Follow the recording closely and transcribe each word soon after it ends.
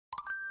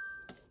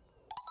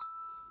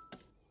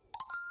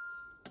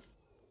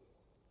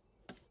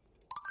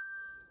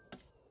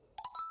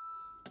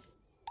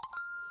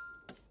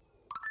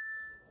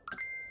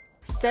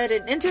Set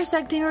in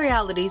intersecting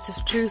realities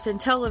of truth and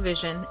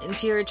television,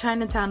 Interior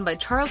Chinatown by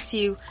Charles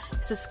Yu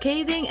is a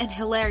scathing and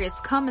hilarious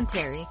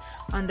commentary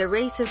on the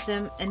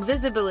racism,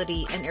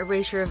 invisibility, and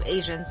erasure of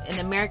Asians in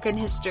American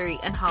history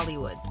and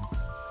Hollywood.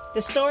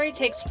 The story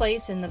takes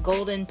place in the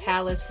Golden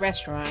Palace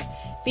restaurant,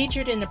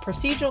 featured in the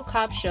procedural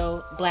cop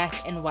show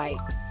Black and White.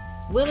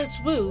 Willis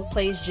Wu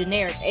plays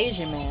generic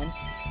Asian man,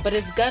 but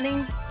is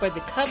gunning for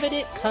the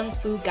coveted Kung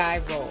Fu guy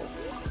role.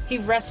 He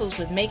wrestles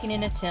with making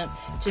an attempt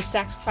to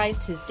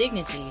sacrifice his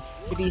dignity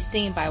to be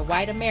seen by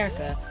white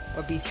America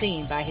or be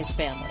seen by his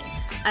family.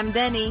 I'm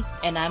Denny.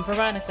 And I'm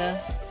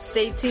Veronica.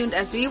 Stay tuned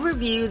as we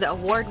review the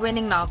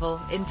award-winning novel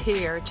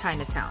Interior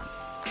Chinatown.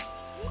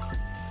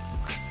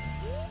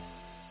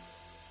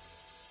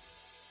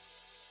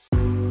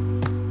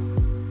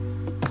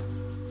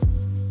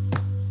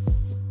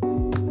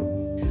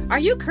 Are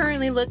you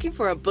currently looking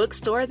for a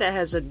bookstore that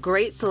has a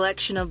great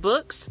selection of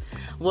books?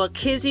 Well,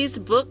 Kizzy's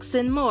Books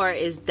and More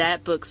is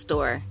that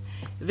bookstore.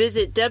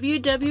 Visit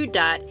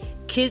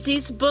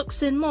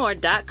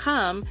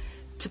www.kizzy'sbooksandmore.com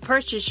to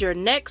purchase your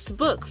next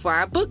book for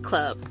our book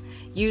club.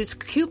 Use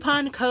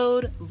coupon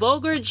code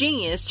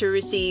VulgarGenius to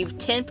receive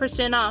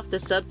 10% off the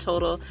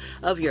subtotal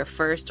of your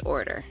first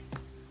order.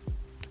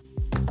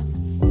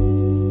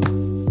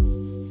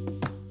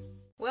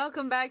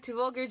 Welcome back to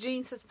Vulgar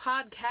Genius'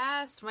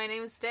 podcast. My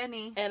name is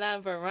Denny. And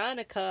I'm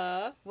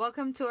Veronica.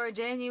 Welcome to our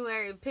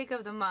January pick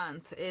of the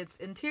month. It's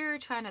Interior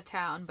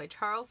Chinatown by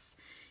Charles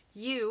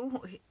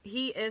Yu.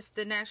 He is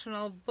the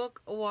National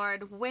Book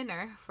Award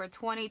winner for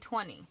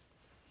 2020.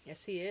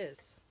 Yes, he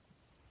is.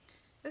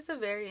 It's a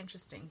very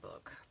interesting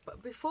book.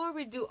 But before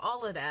we do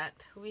all of that,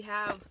 we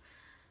have,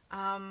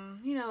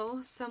 some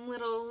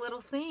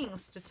little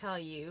things to tell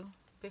you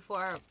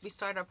before we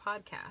start our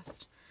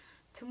podcast.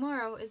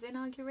 Tomorrow is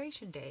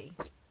Inauguration Day.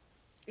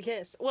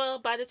 Yes. Well,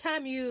 by the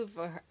time you've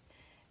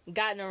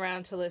gotten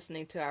around to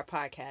listening to our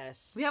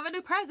podcast, we have a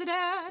new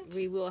president.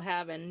 We will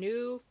have a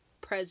new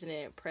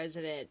president,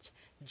 President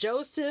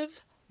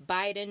Joseph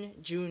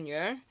Biden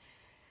Jr.,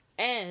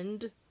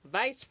 and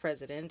Vice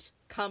President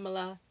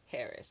Kamala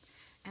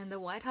Harris. And the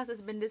White House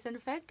has been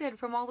disinfected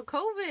from all the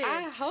COVID.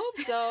 I hope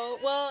so.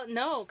 Well,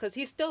 no, because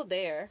he's still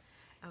there.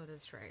 Oh,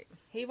 that's right.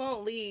 He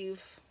won't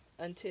leave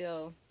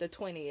until the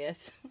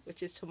 20th,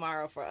 which is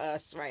tomorrow for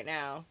us right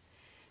now,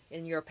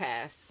 in your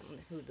past,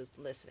 who's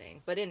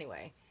listening. But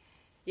anyway,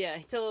 yeah,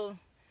 so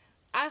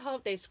I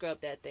hope they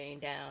scrub that thing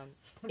down.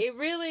 It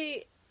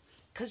really,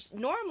 because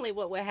normally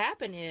what would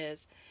happen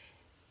is,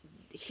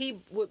 he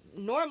would,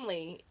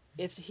 normally,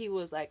 if he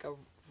was like a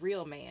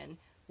real man,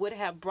 would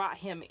have brought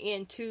him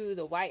into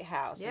the White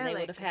House, and they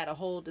would have had a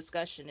whole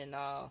discussion and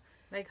all.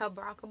 Like how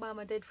Barack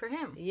Obama did for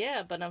him.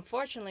 Yeah, but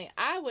unfortunately,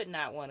 I would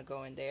not want to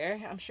go in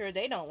there. I'm sure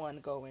they don't want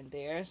to go in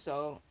there.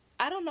 So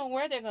I don't know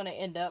where they're going to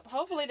end up.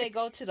 Hopefully they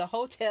go to the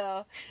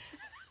hotel,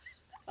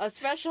 a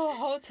special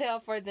hotel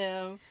for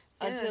them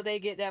until they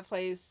get that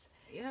place.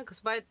 Yeah, because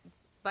by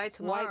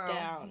tomorrow, wiped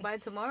down. By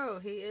tomorrow,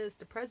 he is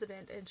the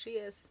president and she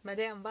is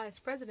Madame Vice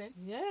President.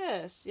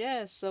 Yes.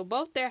 So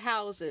both their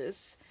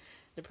houses,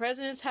 the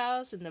president's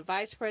house and the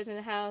vice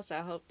president's house,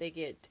 I hope they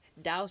get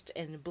doused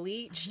and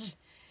bleached.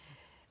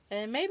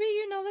 And maybe,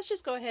 let's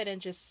just go ahead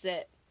and just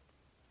set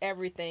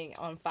everything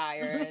on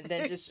fire and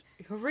then just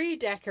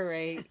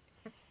redecorate.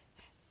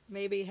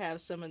 Maybe have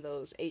some of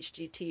those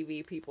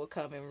HGTV people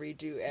come and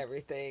redo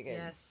everything. And,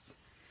 yes.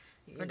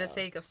 For the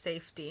sake of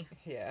safety.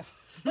 Yeah.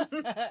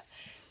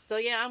 So,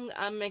 yeah,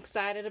 I'm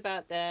excited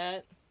about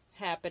that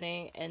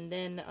happening. And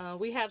then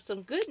we have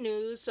some good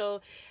news.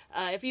 So,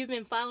 if you've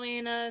been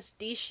following us,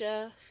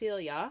 Disha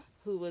Filia,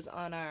 who was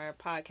on our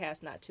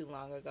podcast not too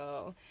long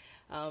ago,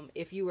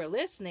 if you were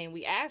listening,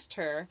 we asked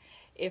her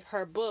if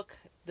her book,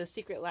 The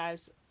Secret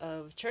Lives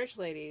of Church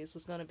Ladies,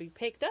 was going to be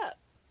picked up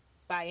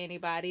by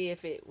anybody,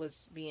 if it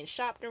was being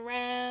shopped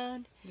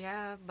around.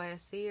 Yeah, by a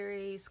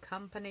series,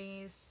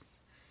 companies.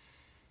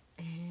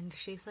 And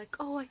she's like,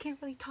 oh, I can't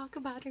really talk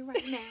about it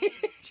right now.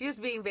 She was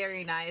being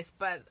very nice,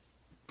 but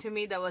to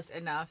me that was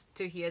enough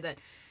to hear that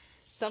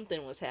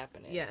something was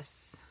happening.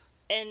 Yes.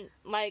 And,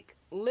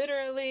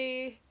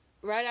 literally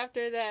right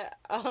after that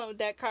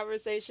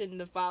conversation,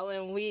 the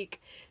following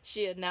week,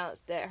 she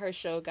announced that her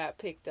show got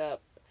picked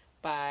up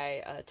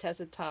by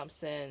Tessa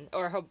Thompson,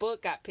 or her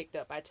book got picked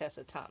up by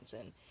Tessa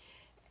Thompson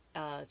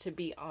to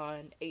be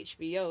on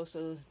HBO.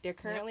 So they're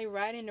currently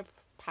writing a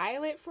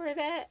pilot for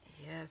that.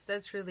 Yes,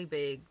 that's really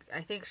big.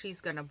 I think she's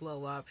gonna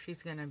blow up.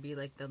 She's gonna be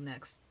like the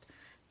next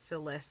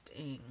Celeste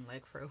Ng,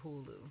 like for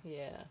Hulu.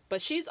 Yeah,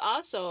 but she's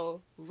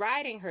also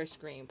writing her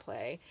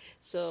screenplay,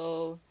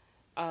 so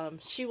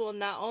she will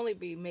not only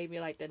be maybe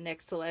like the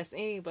next Celeste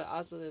Ng, but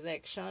also the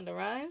next Shonda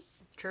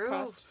Rhimes. True.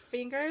 Cross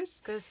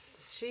fingers.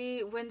 Because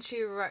when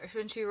she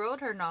wrote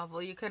her novel,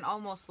 it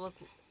almost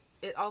looked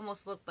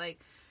like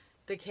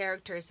the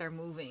characters are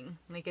moving,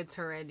 like it's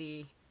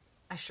already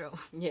a show.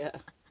 Yeah.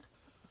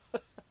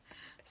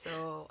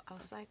 So I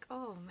was like,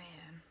 oh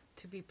man,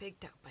 to be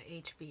picked up by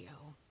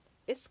HBO.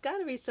 It's got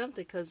to be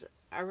something, because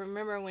I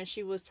remember when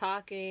she was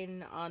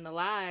talking on the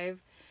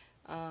live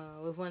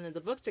with one of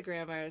the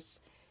Bookstagrammers,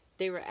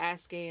 they were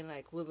asking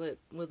like, will the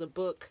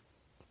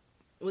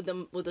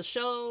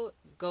show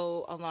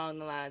go along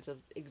the lines of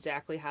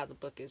exactly how the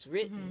book is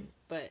written?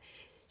 But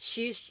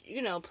she's,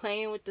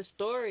 playing with the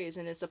stories,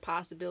 and it's a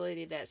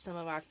possibility that some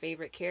of our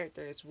favorite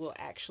characters will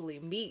actually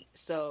meet.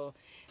 So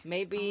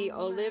maybe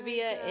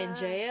Olivia and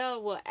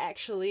JL will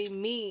actually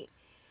meet.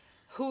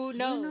 Who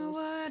knows? You know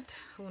what?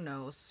 Who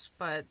knows?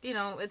 But,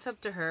 it's up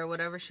to her.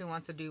 Whatever she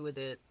wants to do with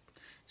it.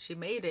 She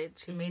made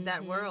it. She made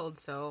that world.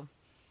 So,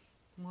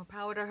 more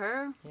power to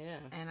her. Yeah.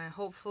 And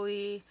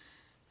hopefully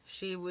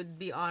she would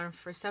be on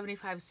for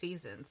 75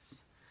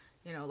 seasons.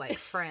 Like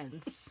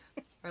Friends.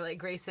 Or like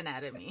Grey's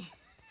Anatomy.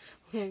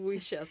 We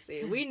shall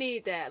see. We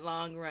need that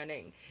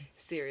long-running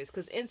series.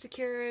 Because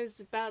Insecure is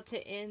about to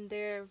end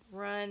their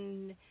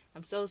run.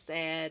 I'm so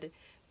sad.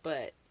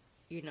 But...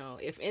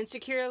 if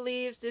Insecure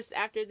leaves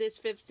after this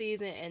 5th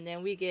season, and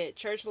then we get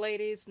Church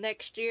Ladies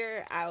next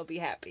year, I'll be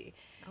happy.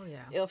 Oh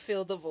yeah, it'll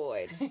fill the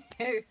void.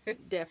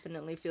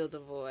 Definitely fill the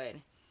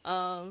void.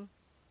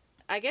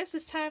 I guess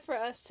it's time for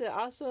us to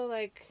also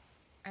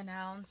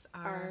announce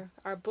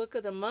our book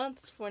of the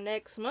month for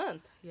next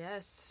month.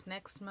 Yes,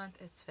 next month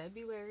is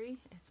February.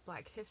 It's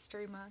Black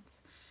History Month,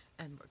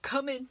 and we're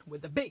coming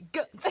with the big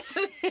guns.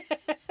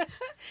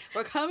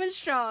 We're coming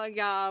strong,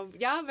 y'all.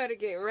 Y'all better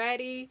get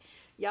ready.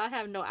 Y'all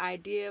have no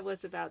idea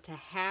what's about to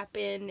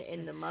happen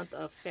in the month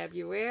of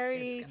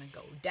February. It's gonna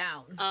go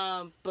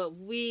down. But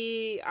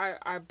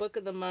our book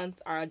of the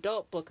month, our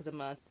adult book of the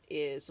month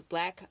is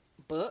Black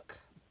Buck.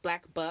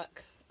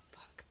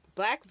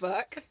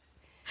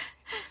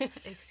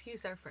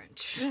 Excuse our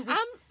French.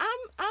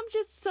 I'm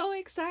just so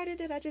excited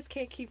that I just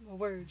can't keep my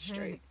words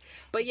straight.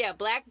 But yeah,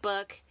 Black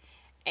Buck,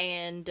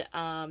 and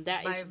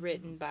that is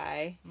written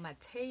by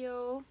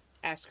Mateo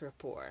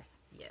Askapor.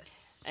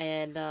 Yes.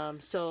 And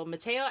so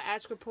Mateo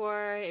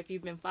Askapor, if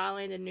you've been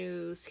following the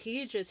news,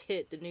 he just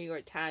hit the New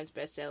York Times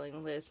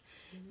bestselling list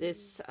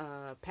this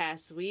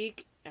past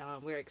week.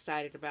 We're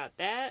excited about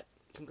that.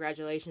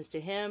 Congratulations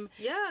to him.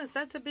 Yes,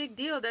 that's a big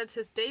deal. That's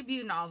his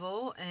debut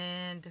novel,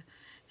 and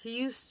he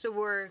used to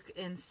work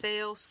in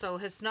sales, so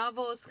his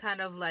novel is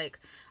kind of like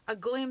a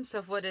glimpse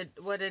of what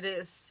it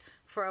is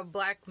for a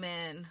black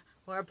man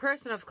or a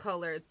person of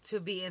color to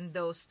be in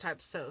those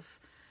types of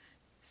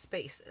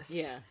spaces.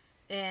 Yeah.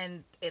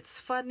 And it's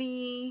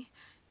funny,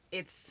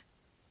 it's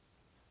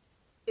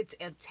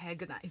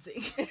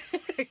antagonizing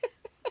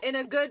in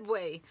a good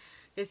way,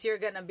 because you're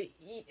gonna be,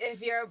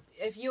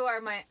 if you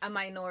are a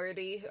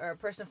minority or a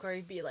person of color,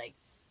 you'd be like,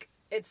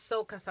 it's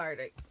so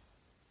cathartic.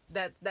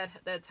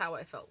 That's how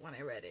I felt when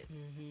I read it.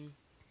 Mm-hmm.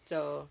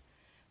 So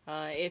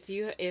if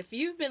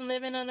you've been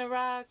living on a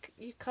rock,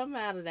 you come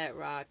out of that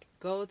rock,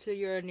 go to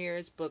your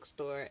nearest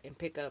bookstore and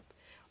pick up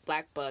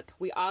Black Buck.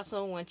 We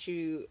also want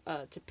you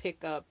to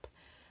pick up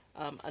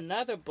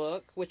another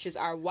book, which is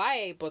our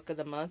YA book of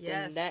the month,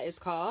 and that is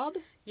called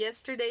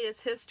Yesterday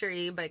is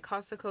History by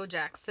Kosako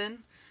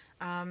Jackson.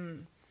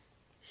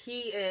 He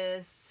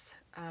is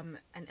an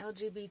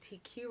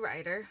LGBTQ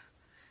writer.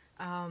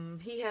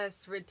 He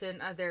has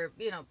written other,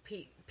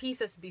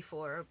 pieces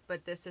before,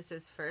 but this is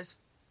his first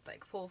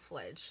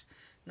full-fledged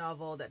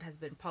novel that has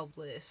been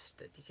published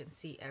that you can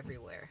see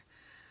everywhere.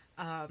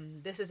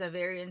 This is a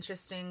very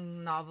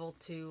interesting novel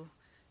too.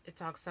 It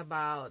talks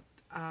about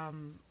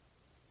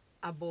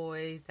a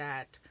boy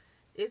that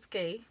is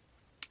gay,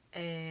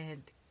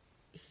 and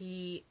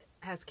he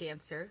has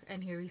cancer,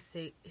 and he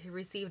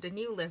received a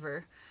new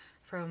liver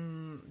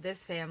from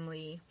this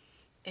family,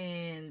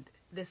 and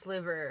this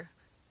liver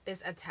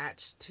is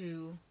attached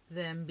to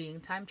them being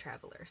time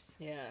travelers.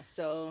 Yeah,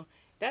 so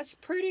that's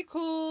pretty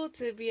cool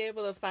to be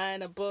able to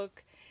find a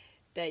book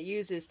that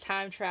uses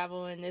time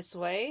travel in this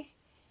way.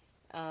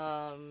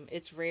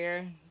 It's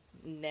rare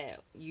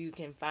that you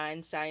can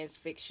find science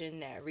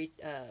fiction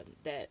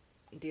that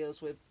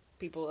deals with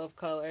people of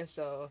color,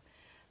 so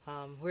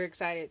we're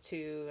excited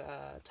to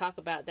talk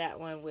about that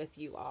one with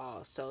you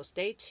all. So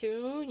stay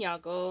tuned, y'all.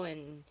 Go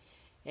and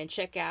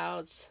check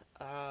out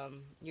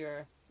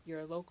your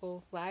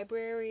local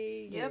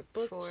library, your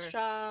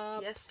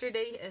bookshop.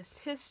 Yesterday is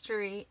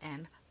History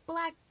and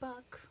Black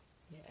Buck.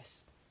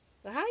 Yes.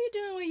 So how you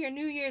doing with your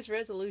New Year's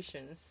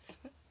resolutions?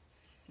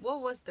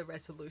 What was the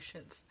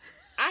resolutions?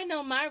 I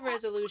know my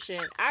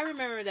resolution. I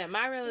remember that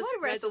my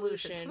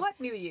resolution. What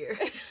New Year?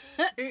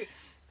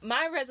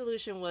 My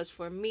resolution was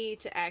for me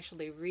to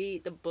actually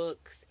read the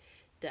books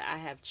that I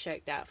have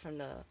checked out from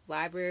the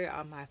library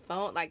on my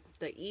phone, like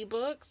the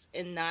ebooks,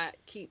 and not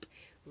keep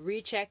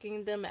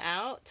rechecking them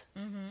out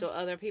so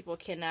other people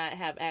cannot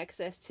have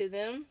access to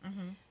them.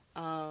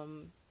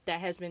 That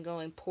has been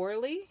going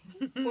poorly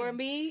for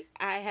me.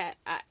 I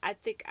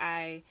think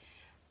I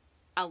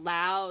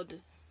allowed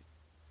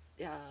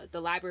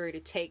the library to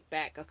take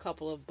back a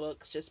couple of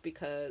books just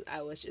because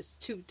I was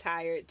just too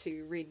tired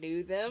to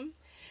renew them.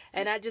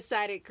 And I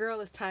decided,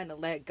 girl, it's time to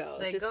let go.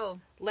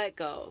 Let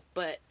go.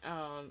 But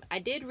I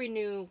did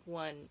renew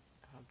one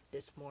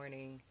this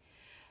morning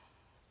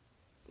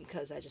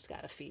because I just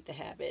got to feed the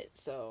habit.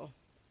 So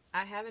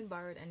I haven't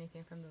borrowed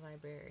anything from the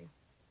library.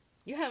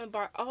 You haven't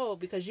borrowed... Oh,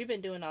 because you've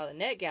been doing all the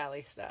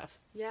NetGalley stuff.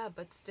 Yeah,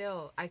 but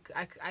still, I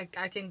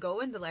can go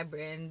in the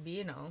library and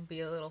be,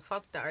 be a little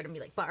fucktard and be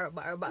like, borrow,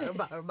 borrow, borrow,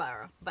 borrow,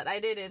 borrow. But I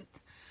didn't.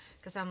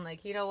 Because I'm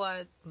like, you know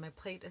what? My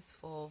plate is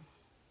full.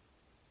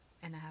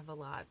 And I have a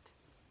lot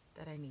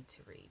that I need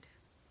to read.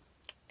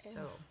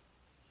 So.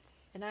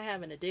 And I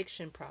have an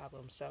addiction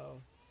problem,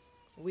 so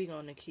we're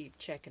going to keep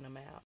checking them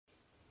out.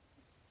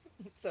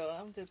 So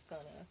I'm just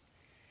going to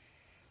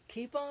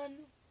keep on,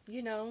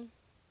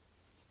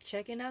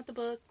 checking out the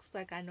books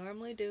like I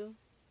normally do.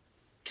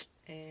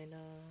 And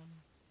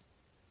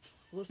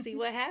we'll see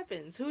what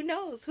happens. Who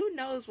knows? Who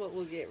knows what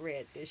will get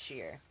read this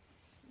year?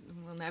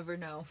 We'll never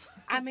know.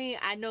 I mean,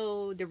 I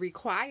know the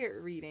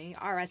required reading,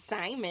 our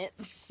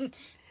assignments,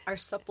 our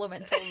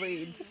supplemental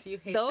reads. You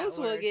hate those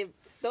that word.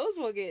 Those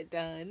will get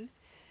done.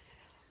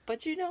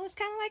 But it's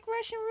kind of like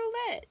Russian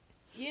roulette.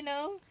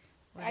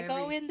 I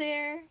go in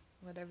there.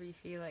 Whatever you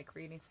feel like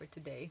reading for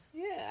today.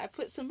 Yeah, I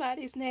put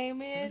somebody's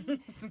name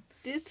in.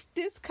 This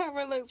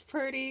cover looks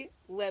pretty.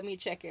 Let me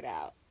check it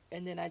out.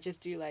 And then I just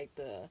do like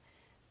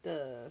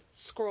the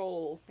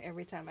scroll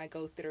every time I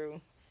go through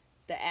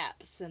the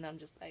apps, and I'm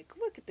just like,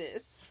 look at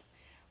this.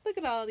 Look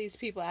at all these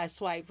people I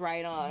swiped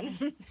right on.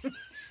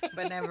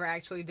 But never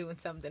actually doing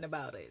something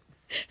about it.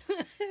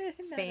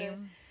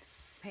 Same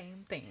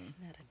thing.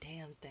 Not a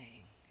damn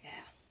thing.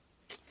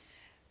 Yeah.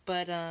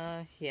 But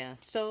yeah.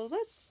 So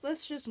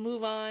let's just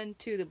move on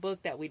to the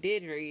book that we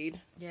did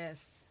read.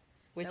 Yes.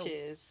 Which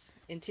is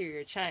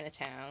Interior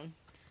Chinatown.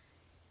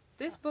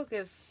 This book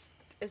is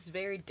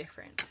very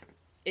different.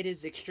 It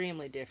is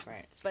extremely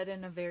different. But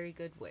in a very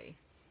good way.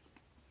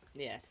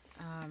 Yes.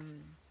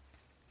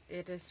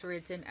 It is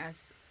written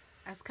as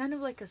kind of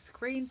like a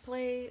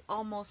screenplay,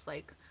 almost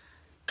like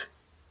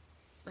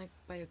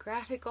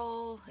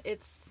biographical.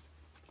 It's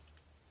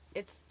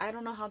I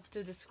don't know how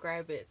to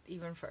describe it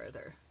even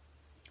further.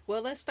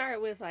 Well, let's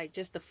start with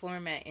just the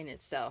format in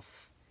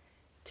itself.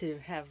 To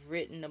have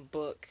written a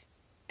book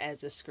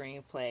as a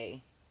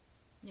screenplay.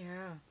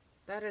 Yeah.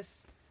 That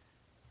is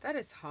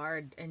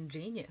hard and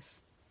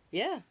genius.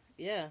 Yeah.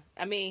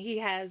 I mean,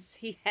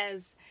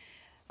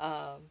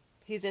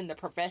 he's in the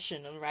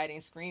profession of writing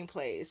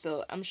screenplays,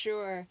 so I'm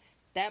sure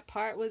that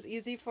part was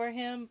easy for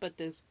him, but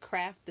the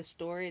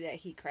story that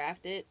he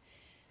crafted,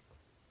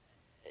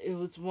 it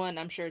was one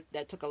I'm sure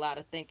that took a lot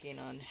of thinking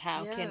on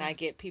how can I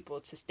get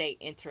people to stay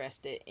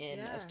interested in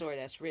a story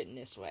that's written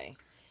this way.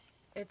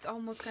 It's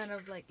almost kind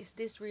of like, is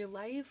this real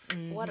life?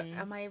 Mm-hmm. What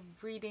am I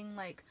reading,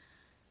 like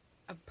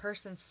a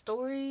person's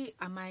story?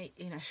 Am I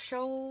in a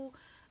show?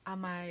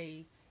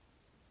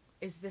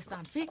 Is this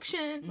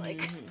nonfiction?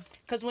 Like,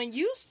 because when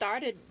you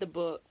started the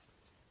book,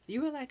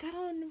 you were like, I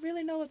don't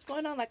really know what's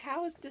going on. Like,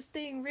 how is this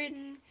thing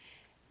written?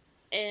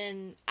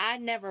 And I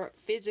never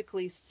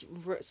physically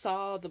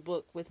saw the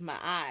book with my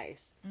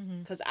eyes,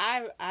 because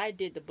I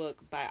did the book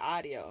by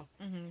audio,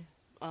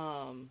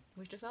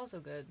 which is also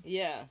good.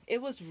 Yeah,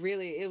 it was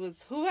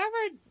whoever.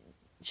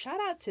 Shout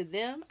out to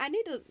them. I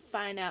need to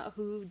find out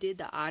who did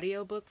the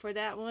audio book for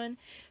that one,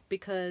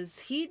 because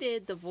he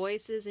did the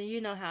voices, and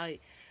you know how.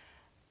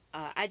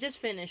 I just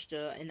finished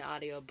an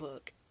audio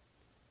book,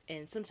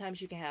 and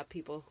sometimes you can have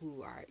people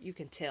who you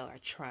can tell are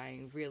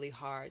trying really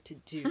hard to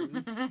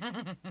do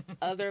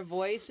other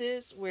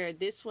voices, where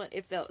this one,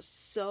 it felt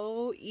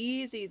so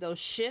easy, those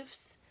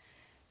shifts.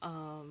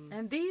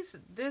 And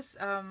this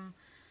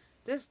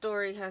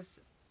story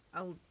has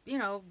a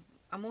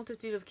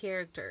multitude of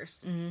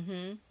characters.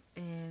 Mm-hmm.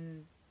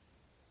 And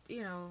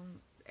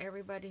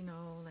everybody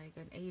know, like,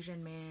 an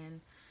Asian man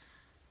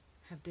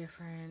have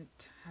different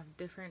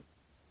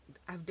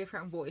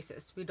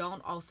voices. We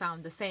don't all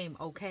sound the same,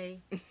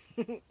 okay?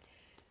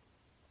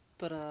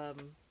 But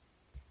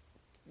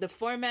the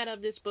format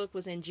of this book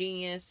was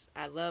ingenious.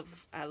 I love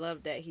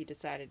that he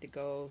decided to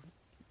go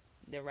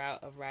the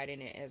route of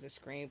writing it as a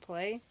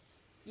screenplay.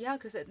 Yeah,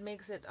 because it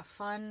makes it a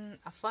fun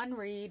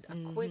read, a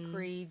quick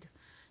read.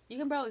 You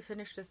can probably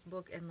finish this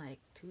book in like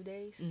 2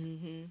 days,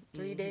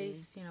 3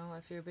 days,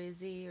 if you're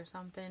busy or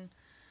something.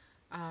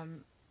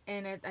 And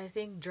it, I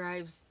think,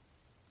 drives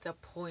the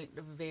point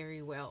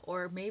very well.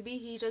 Or maybe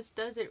he just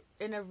does it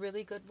in a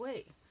really good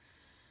way.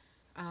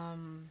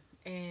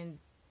 And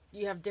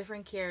you have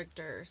different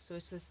characters,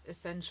 which is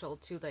essential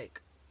to,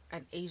 like,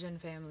 an Asian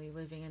family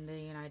living in the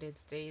United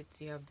States.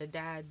 You have the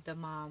dad, the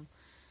mom,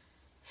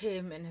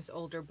 him and his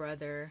older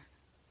brother.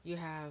 You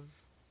have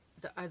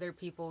the other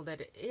people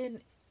that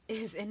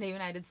is in the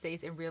United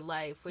States in real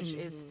life, which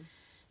is,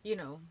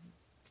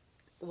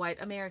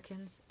 white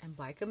Americans and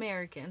black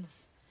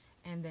Americans,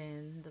 and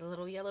then the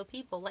little yellow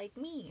people like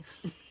me.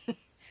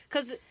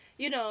 Because,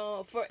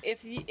 for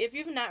if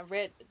you've not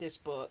read this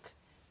book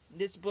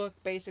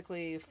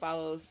basically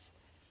follows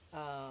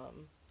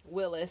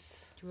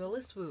Willis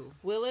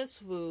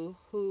Wu,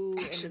 who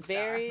in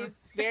the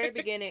very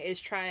beginning is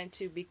trying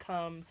to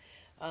become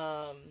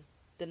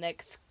the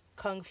next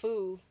Kung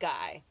Fu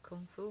guy.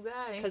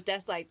 Because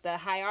that's like the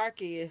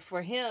hierarchy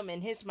for him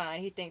in his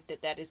mind. He thinks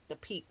that is the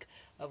peak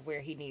of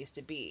where he needs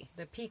to be.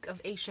 The peak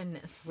of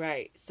Asianness.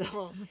 Right.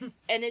 So,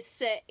 and it's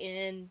set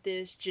in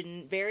this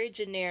very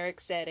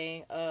generic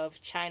setting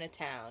of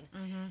Chinatown.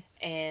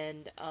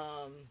 And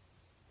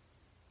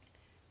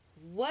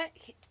what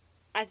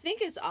I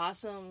think is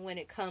awesome when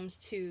it comes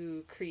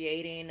to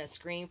creating a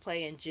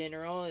screenplay in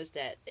general is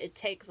that it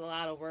takes a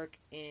lot of work,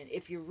 and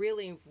if you're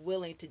really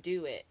willing to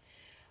do it,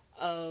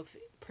 of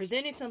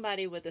presenting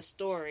somebody with a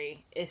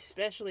story,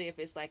 especially if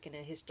it's like in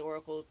a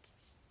historical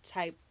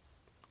type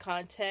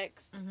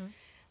context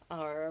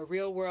or a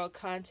real world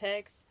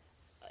context,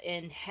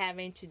 and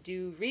having to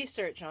do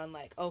research on,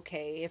 like,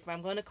 okay, if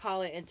I'm going to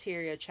call it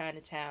Interior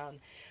Chinatown,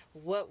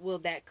 what will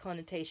that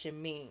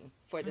connotation mean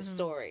for the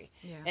story?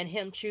 Yeah. And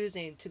him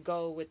choosing to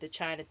go with the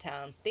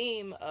Chinatown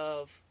theme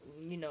of,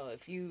 you know,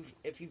 if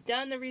you've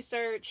done the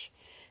research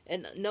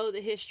and know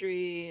the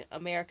history,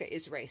 America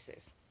is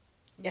racist.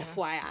 Yeah.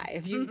 FYI,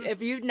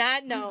 if you've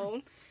not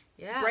known,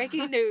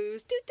 breaking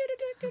news,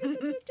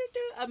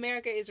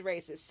 America is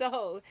racist.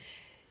 So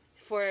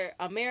for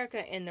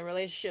America in the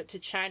relationship to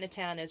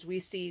Chinatown, as we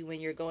see when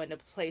you're going to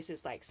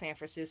places like San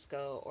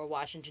Francisco or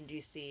Washington,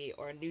 D.C.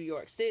 or New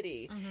York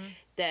City,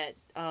 that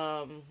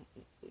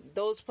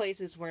those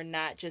places were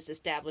not just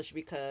established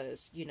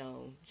because, you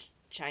know,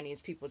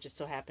 Chinese people just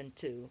so happen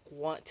to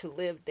want to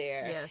live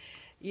there. Yes.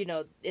 You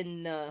know,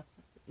 in the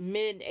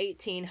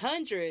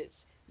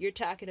mid-1800s, you're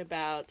talking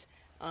about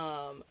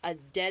a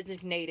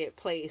designated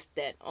place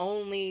that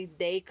only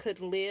they could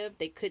live.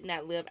 They could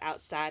not live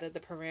outside of the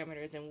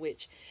parameters in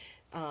which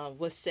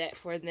was set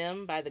for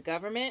them by the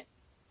government.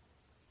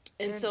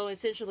 And so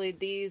essentially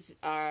these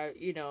are,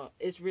 you know,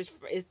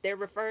 they're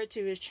referred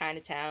to as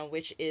Chinatown,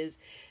 which is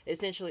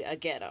essentially a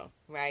ghetto,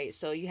 right?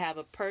 So you have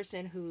a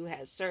person who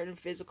has certain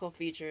physical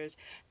features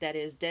that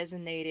is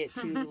designated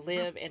to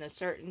live in a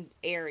certain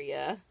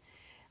area.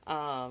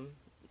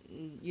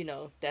 You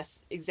know,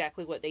 that's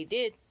exactly what they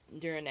did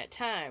during that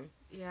time.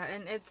 Yeah,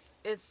 and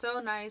it's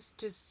so nice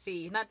to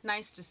see. Not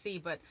nice to see,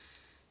 but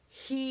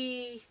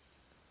he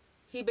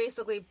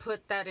basically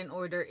put that in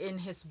order in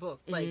his book.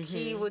 Like,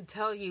 he would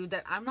tell you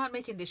that I'm not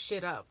making this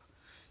shit up.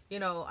 You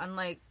know,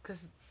 unlike,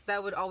 because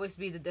that would always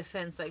be the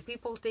defense. Like,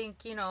 people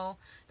think, you know,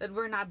 that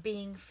we're not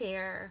being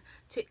fair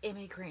to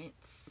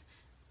immigrants.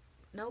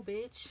 No,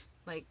 bitch.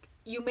 Like,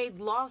 you made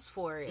laws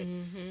for it.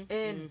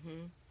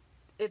 And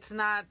it's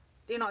not,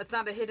 you know, it's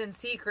not a hidden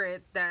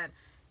secret that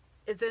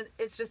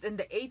it's just in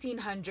the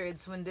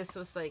 1800s when this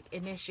was like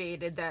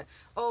initiated that,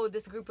 oh,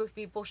 this group of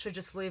people should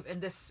just live in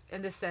this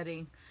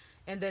setting,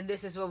 and then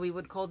this is what we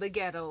would call the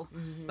ghetto.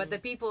 But the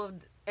people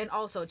and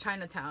also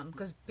Chinatown,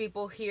 because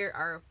people here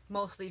are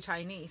mostly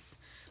Chinese,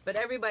 but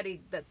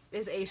everybody that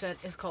is Asian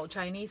is called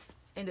Chinese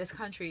in this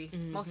country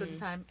most of the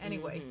time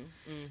anyway.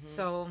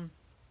 So,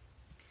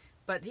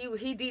 but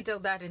he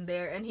detailed that in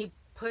there, and he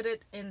put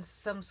it in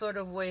some sort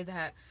of way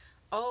that,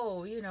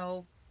 oh, you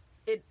know,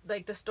 it,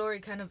 like, the story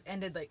kind of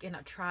ended like in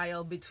a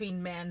trial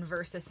between man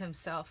versus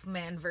himself,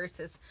 man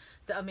versus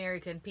the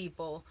American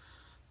people.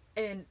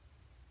 And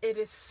it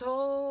is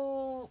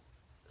so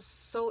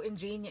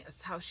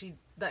ingenious how he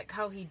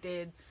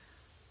did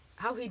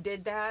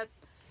that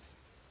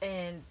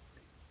and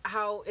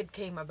how it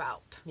came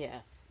about. Yeah.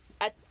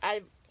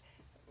 I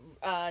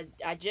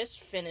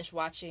just finished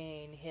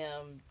watching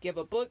him give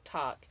a book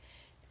talk,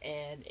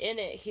 and in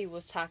it he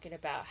was talking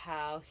about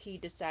how he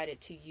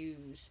decided to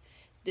use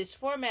this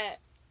format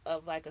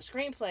of like a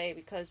screenplay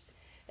because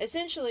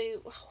essentially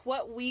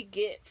what we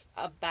get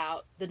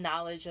about the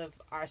knowledge of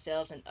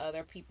ourselves and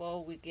other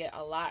people, we get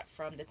a lot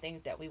from the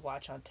things that we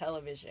watch on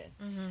television,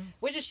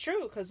 which is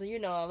true because, you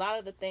know, a lot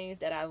of the things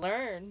that I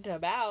learned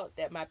about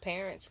that my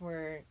parents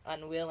were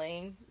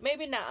unwilling,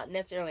 maybe not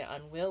necessarily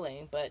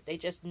unwilling, but they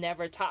just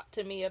never talked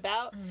to me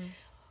about,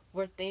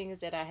 were things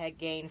that I had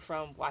gained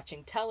from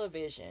watching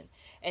television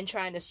and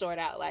trying to sort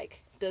out,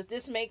 like, does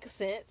this make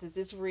sense? Is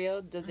this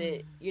real? Does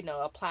it, you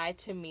know, apply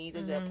to me?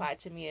 Does it apply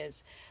to me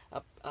as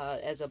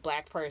a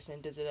black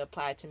person? Does it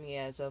apply to me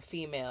as a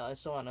female? And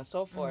so on and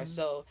so forth.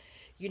 So,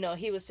 you know,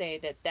 he was saying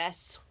that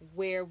that's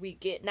where we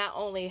get not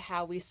only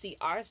how we see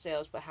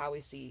ourselves, but how we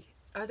see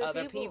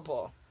other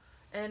people.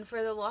 And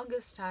for the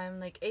longest time,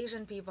 like,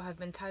 Asian people have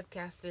been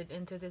typecasted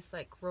into this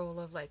like role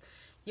of like,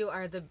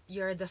 you're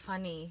the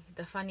funny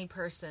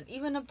person.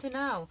 Even up to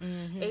now,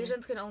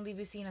 Asians can only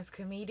be seen as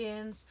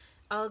comedians,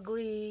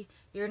 ugly.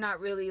 You're not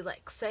really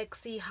like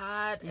sexy,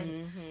 hot,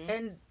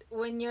 and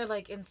when you're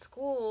like in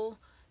school,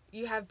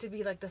 you have to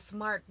be like the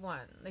smart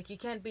one. Like, you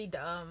can't be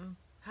dumb.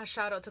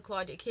 Shout out to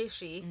Claudia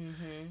Kishi,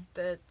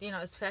 that, you know,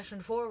 is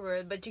fashion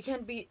forward, but you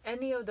can't be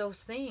any of those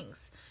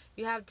things.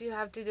 You have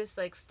to this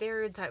like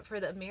stereotype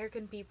for the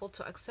American people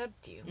to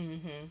accept you.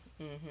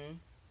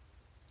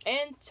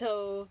 And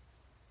so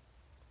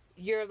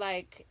you're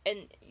like, and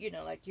you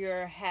know, like,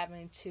 you're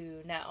having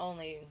to not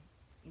only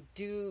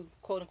do,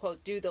 quote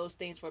unquote, do those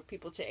things for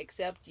people to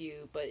accept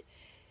you, but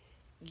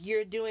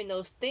you're doing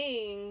those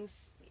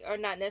things, or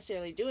not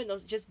necessarily doing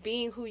those, just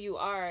being who you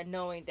are,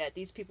 knowing that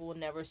these people will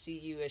never see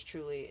you as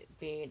truly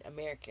being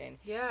American.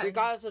 Yeah.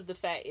 Regardless of the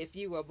fact if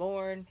you were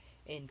born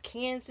in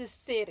Kansas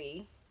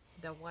City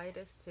The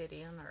whitest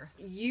city on earth.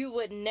 you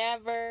would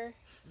never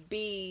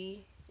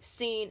be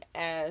seen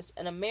as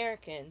an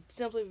American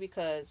simply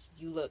because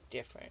you look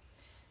different.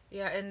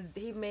 Yeah, and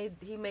he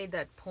made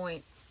that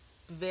point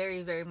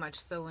very, very much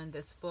so in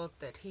this book,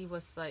 that he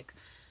was like,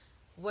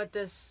 what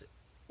does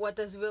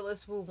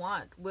Willis Wu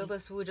want?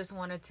 Willis Wu just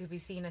wanted to be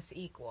seen as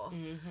equal.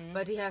 Mm-hmm.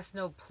 But he has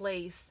no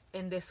place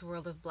in this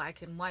world of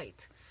black and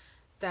white.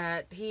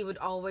 That he would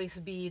always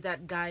be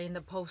that guy in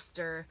the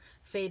poster,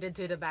 faded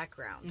to the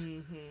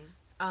background.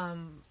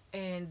 Mm-hmm.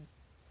 And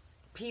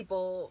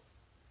people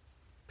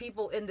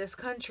in this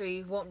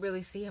country won't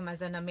really see him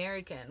as an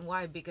American.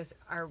 Why? Because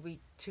are we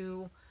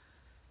too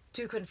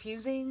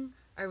confusing?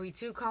 Are we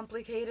too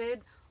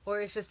complicated?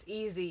 Or it's just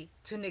easy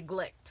to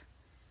neglect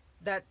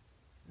that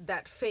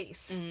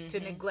face, Mm-hmm. to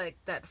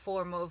neglect that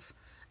form of,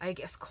 I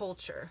guess,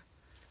 culture.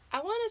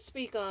 I want to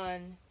speak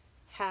on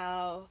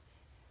how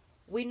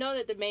we know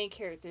that the main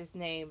character's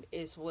name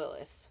is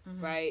Willis,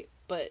 Mm-hmm. right?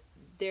 But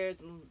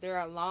there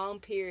are long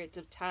periods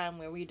of time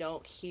where we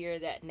don't hear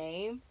that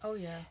name, Oh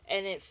yeah.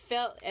 and it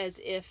felt as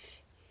if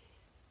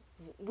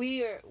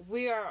we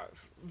are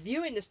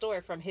viewing the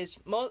story from his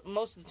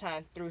most of the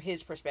time through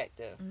his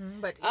perspective.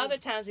 Mm-hmm. But Other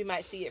times we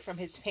might see it from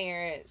his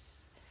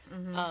parents,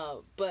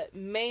 but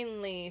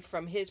mainly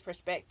from his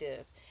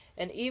perspective.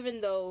 And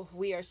even though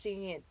we are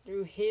seeing it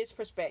through his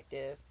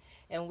perspective,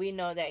 and we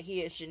know that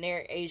he is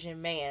generic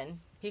Asian man,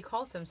 he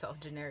calls himself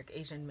generic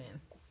Asian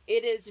man.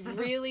 it is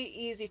really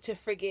easy to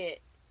forget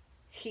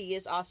he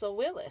is also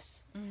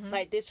Willis. Mm-hmm.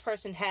 Like, this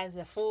person has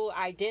a full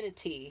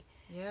identity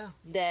Yeah.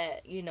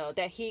 that,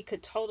 that he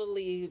could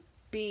totally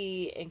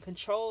be in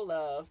control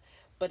of,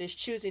 but is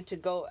choosing to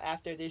go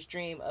after this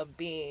dream of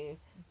being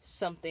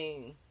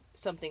something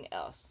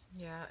else.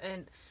 Yeah,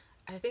 and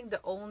I think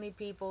the only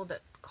people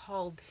that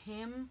called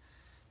him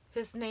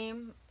his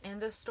name in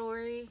the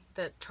story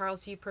that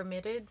Charles Yu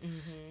permitted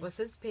Mm-hmm. was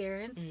his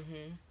parents,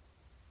 Mm-hmm.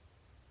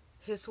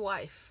 his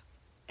wife,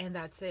 and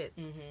that's it.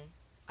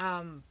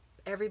 Mm-hmm.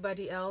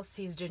 Everybody else,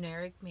 he's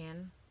generic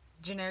man,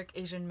 generic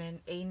Asian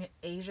man,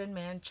 Asian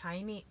man,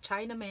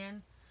 China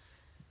man.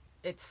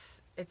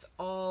 It's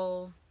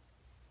all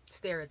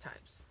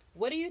stereotypes.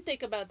 What do you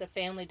think about the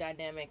family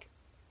dynamic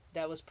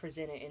that was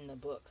presented in the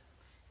book?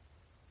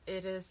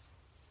 It is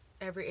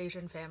every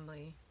Asian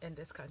family in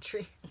this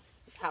country.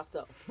 How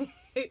so?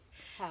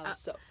 How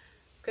so?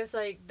 Because,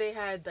 like, they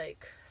had,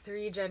 like,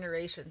 3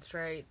 generations,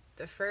 right?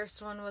 The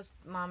first one was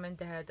mom and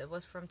dad that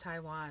was from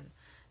Taiwan.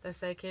 The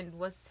second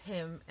was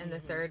him. And the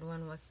third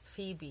one was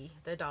Phoebe,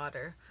 the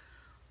daughter.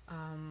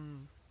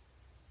 And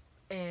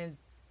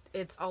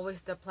it's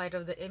always the plight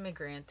of the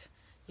immigrant.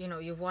 You know,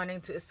 you're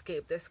wanting to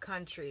escape this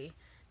country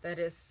that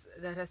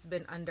has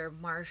been under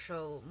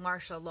martial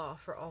law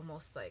for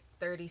almost, like,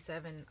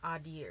 37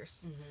 odd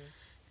years.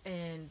 Mm-hmm.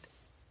 And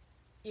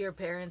your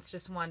parents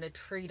just wanted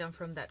freedom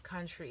from that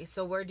country.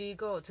 So where do you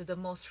go? To the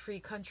most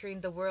free country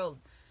in the world,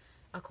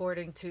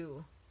 according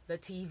to the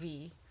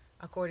TV,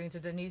 according to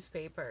the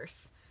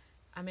newspapers,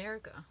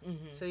 America.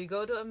 Mm-hmm. So you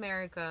go to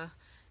America,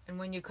 and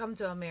when you come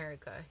to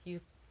America,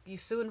 you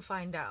soon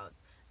find out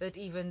that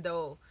even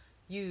though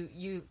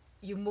you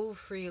move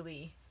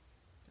freely,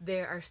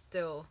 there are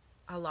still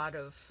a lot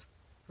of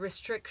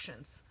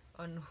restrictions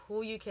on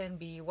who you can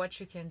be, what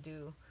you can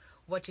do,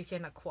 what you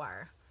can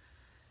acquire.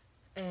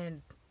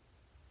 And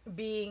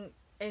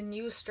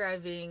you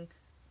striving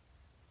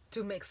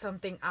to make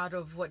something out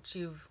of what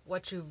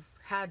you've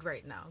had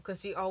right now,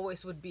 because you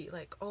always would be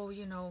like, oh,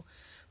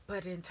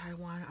 but in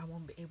Taiwan I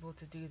won't be able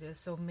to do this,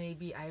 so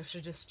maybe I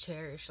should just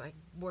cherish, like,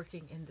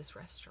 working in this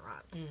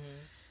restaurant,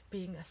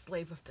 being a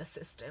slave of the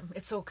system.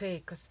 It's okay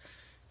because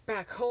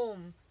back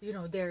home,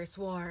 there's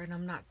war and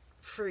I'm not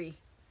free,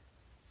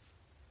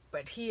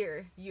 but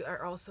here you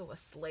are also a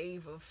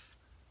slave of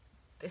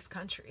this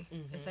country,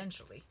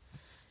 essentially.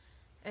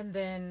 And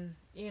then,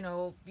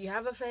 you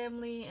have a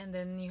family, and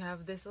then you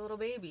have this little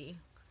baby.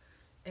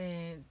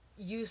 And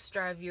you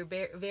strive your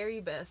very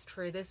best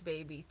for this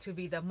baby to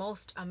be the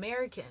most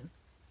American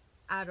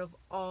out of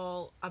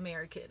all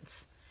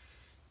Americans.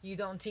 You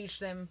don't teach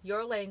them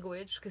your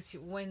language, because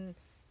when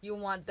you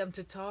want them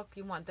to talk,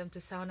 you want them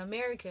to sound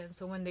American.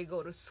 So when they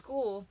go to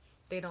school,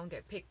 they don't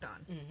get picked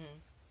on. Mm-hmm.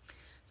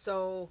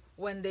 So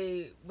when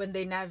they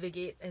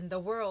navigate in the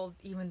world,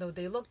 even though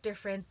they look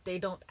different, they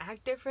don't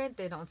act different,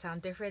 they don't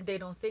sound different, they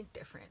don't think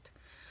different,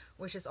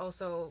 which is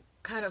also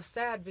kind of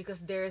sad,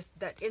 because there's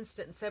that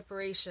instant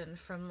separation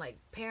from, like,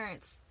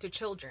 parents to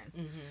children.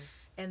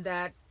 And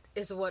that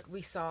is what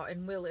we saw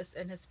in Willis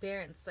and his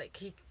parents. Like,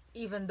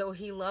 even though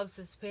he loves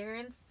his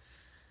parents,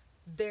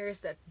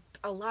 there's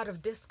a lot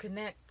of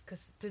disconnect,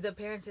 because to the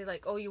parents, they're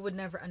like, oh, you would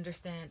never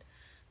understand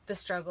the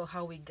struggle,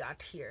 how we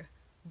got here.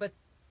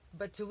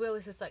 But to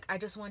Willis, it's like, I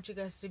just want you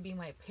guys to be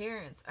my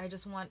parents. I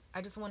just want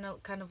to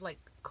kind of, like,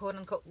 quote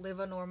unquote, live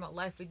a normal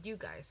life with you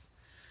guys.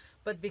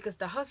 But because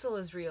the hustle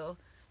is real,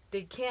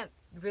 they can't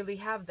really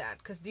have that,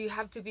 because you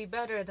have to be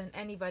better than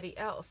anybody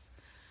else,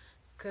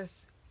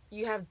 because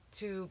you have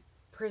to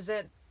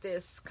present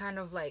this kind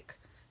of, like,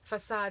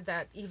 facade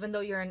that even though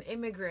you're an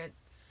immigrant,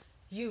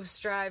 you've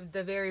strived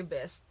the very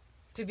best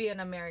to be an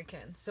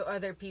American, so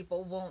other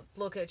people won't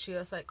look at you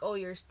as like, oh,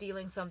 you're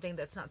stealing something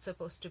that's not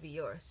supposed to be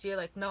yours. You're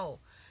like, no,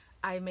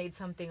 I made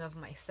something of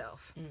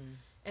myself.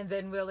 And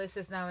then Willis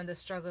is now in the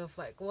struggle of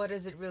like, what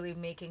is it really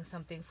making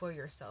something for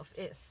yourself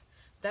is?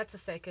 That's the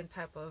second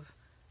type of,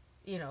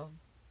 you know,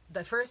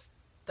 the first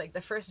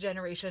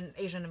generation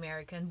Asian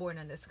American born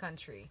in this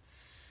country.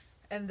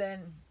 And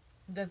then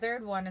the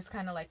third one is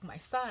kind of like my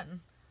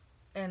son,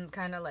 and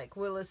kind of like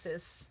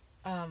Willis's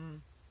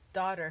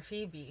daughter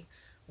Phoebe,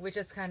 which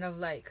is kind of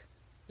like,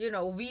 you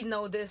know, we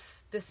know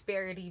this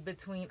disparity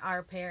between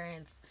our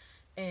parents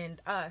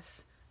and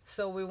us,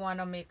 so we want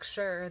to make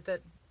sure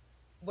that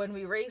when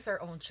we raise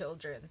our own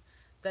children,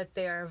 that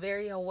they are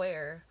very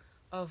aware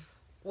of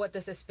what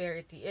this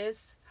disparity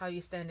is, how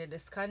you stand in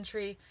this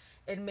country,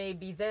 and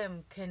maybe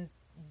then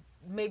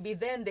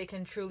they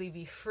can truly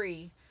be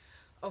free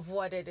of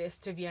what it is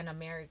to be an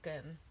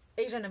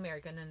Asian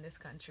American in this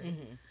country.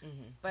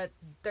 But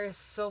there's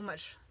so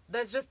much.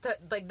 That's just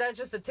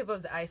the tip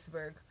of the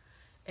iceberg,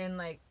 and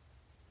like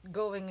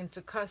going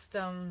into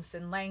customs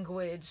and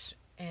language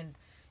and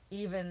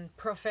even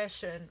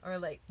profession or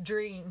like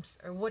dreams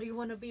or what do you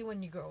want to be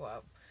when you grow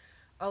up.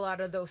 A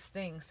lot of those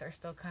things are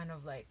still kind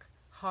of like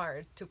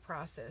hard to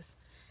process,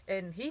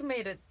 and he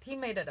made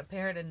it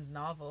apparent in the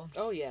novel.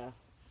 Oh yeah,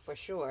 for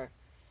sure.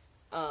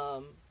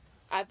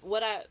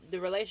 The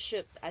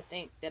relationship I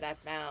think that I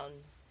found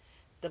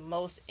the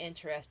most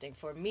interesting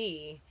for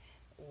me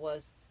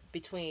was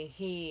between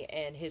he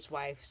and his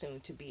wife, soon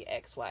to be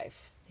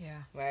ex-wife.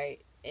 Yeah. Right?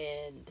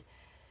 And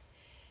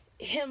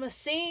him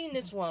seeing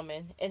this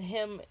woman and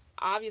him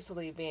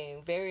obviously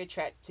being very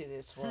attracted to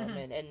this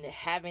woman and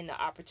having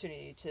the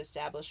opportunity to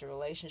establish a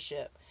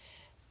relationship,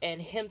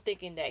 and him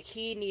thinking that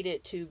he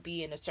needed to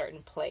be in a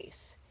certain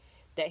place,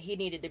 that he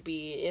needed to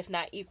be, if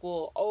not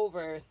equal,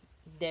 over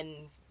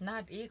than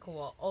not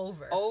equal,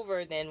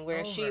 over than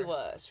where she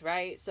was,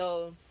 right?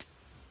 So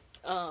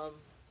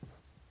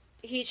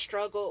he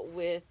struggled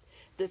with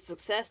the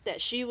success that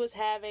she was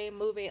having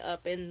moving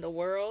up in the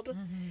world.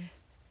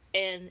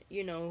 And,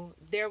 you know,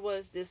 there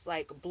was this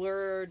like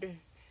blurred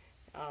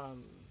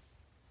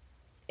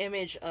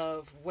image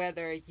of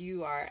whether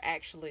you are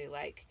actually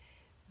like,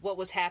 what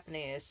was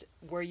happening is,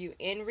 were you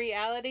in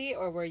reality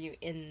or were you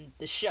in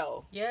the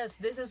show? Yes,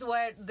 this is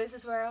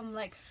where I'm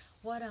like,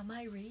 what am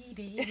I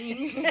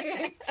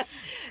reading?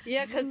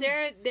 Yeah, because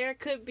there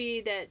could be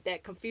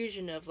that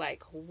confusion of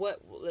like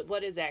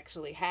what is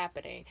actually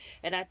happening.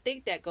 And I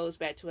think that goes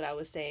back to what I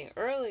was saying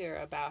earlier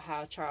about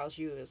how Charles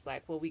Yu is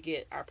like, well, we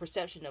get our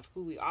perception of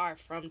who we are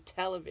from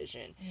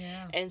television.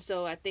 Yeah. And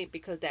so I think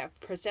because that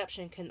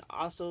perception can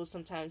also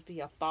sometimes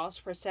be a false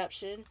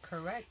perception.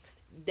 Correct.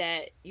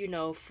 That, you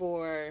know,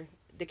 for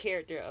the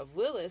character of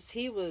Willis,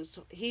 he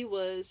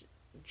was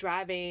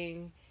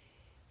driving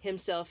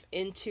himself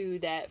into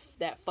that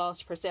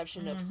false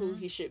perception of who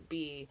he should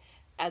be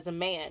as a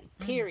man,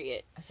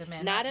 period. As a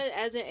man. Not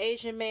as an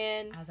Asian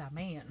man. As a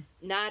man.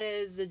 Not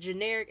as a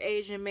generic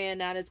Asian man,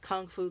 not as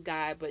kung fu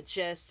guy, but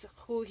just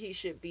who he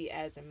should be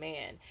as a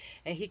man.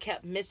 And he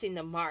kept missing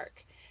the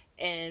mark.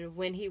 And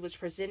when he was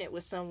presented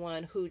with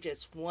someone who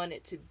just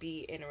wanted to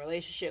be in a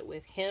relationship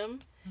with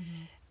him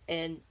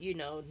and, you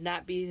know,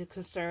 not be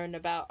concerned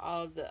about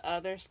all the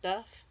other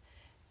stuff,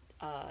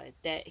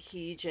 that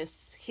he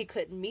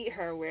couldn't meet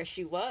her where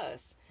she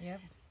was. Yep.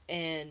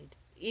 And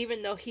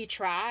even though he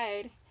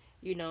tried,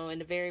 you know, in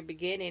the very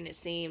beginning, it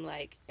seemed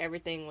like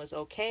everything was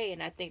okay.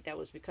 And I think that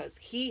was because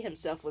he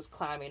himself was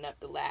climbing up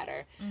the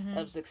ladder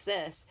of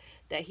success,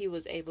 that he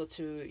was able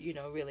to, you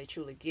know, really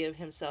truly give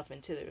himself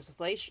into the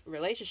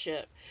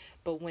relationship.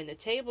 But when the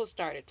tables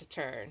started to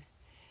turn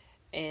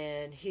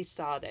and he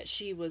saw that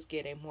she was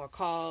getting more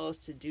calls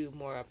to do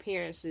more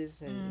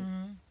appearances,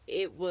 and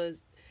it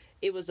was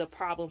a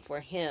problem for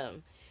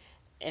him.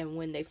 And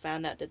when they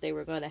found out that they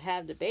were going to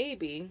have the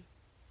baby,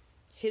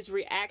 his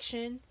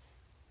reaction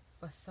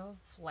was so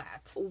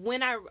flat.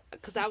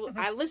 Because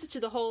I listened to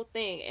the whole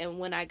thing, and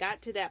when I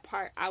got to that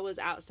part, I was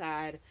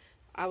outside.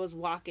 I was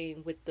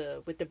walking with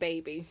the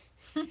baby,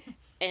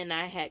 and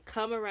I had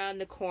come around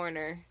the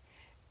corner,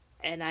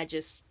 and I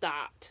just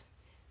stopped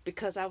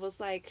because I was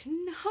like,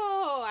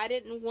 no, I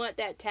didn't want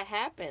that to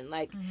happen.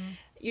 Like,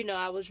 you know,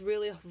 I was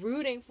really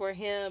rooting for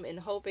him and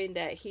hoping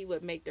that he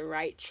would make the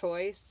right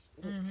choice.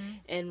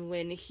 And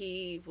when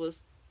he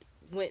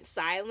went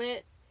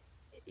silent,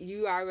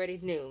 you already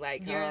knew,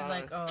 like, you're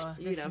like, oh,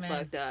 you done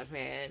fucked up,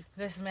 man.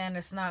 This man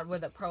is not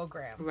with a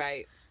program,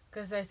 right?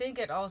 Because I think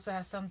it also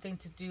has something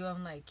to do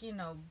on, like, you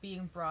know,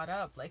 being brought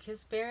up. Like,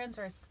 his parents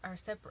are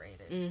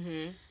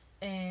separated,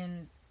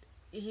 and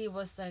he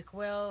was like,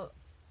 well,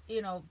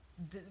 you know,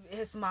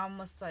 his mom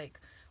was like,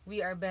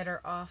 we are better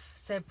off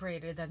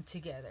separated than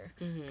together.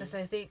 Because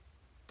I think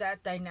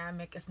that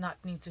dynamic is not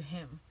new to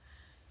him.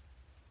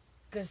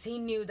 Because he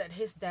knew that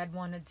his dad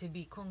wanted to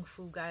be kung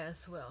fu guy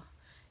as well,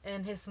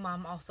 and his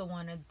mom also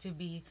wanted to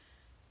be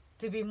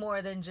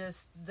more than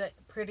just the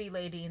pretty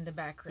lady in the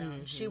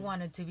background. She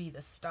wanted to be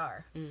the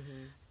star.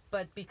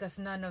 But because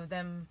none of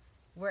them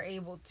were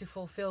able to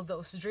fulfill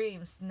those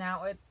dreams,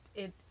 now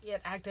it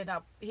acted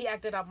up. He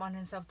acted up on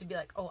himself to be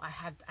like, oh, I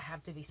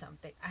have to be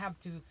something. I have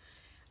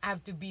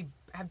to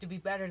be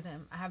better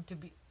than. I have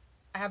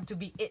to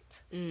be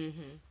it.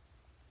 Mm-hmm.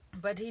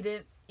 But he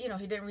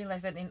didn't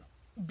realize that in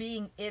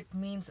being it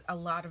means a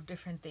lot of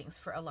different things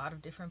for a lot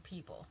of different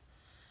people.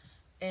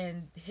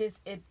 And his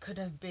it could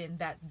have been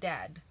that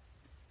dad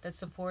that's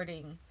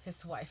supporting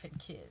his wife and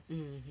kids.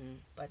 Mm-hmm.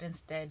 But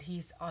instead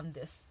he's on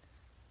this,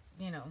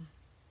 you know,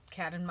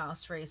 cat and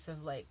mouse race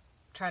of like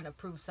trying to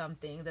prove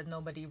something that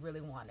nobody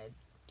really wanted.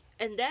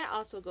 And that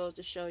also goes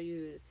to show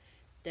you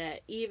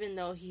that even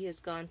though he has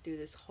gone through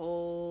this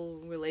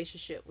whole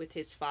relationship with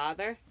his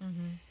father,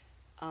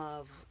 Mm-hmm.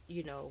 of,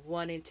 you know,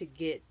 wanting to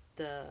get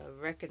the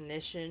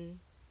recognition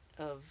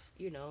of,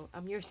 you know,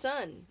 I'm your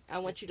son. I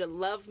want you to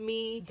love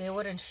me. They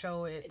wouldn't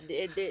show it.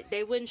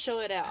 They wouldn't show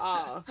it at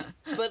all.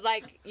 But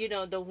like, you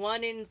know, the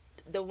wanting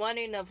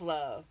of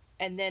love,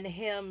 and then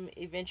him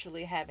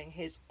eventually having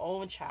his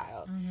own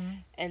child, Mm-hmm.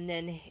 and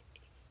then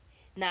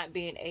not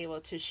being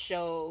able to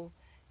show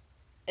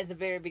at the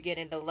very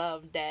beginning the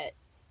love that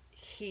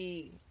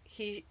he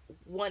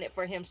wanted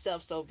for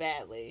himself so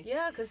badly.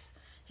 Yeah, because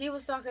he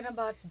was talking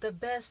about the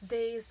best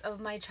days of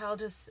my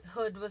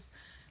childhood was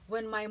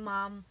when my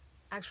mom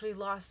actually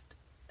lost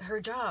her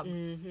job.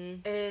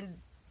 Mm-hmm. And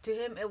to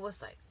him, it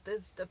was like,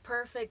 this the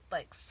perfect,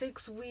 like,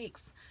 6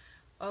 weeks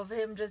of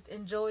him just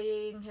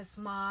enjoying his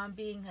mom,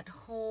 being at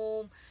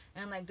home,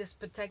 and, like, this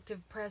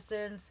protective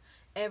presence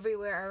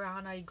everywhere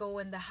around. I go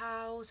in the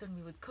house, and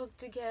we would cook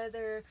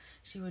together.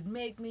 She would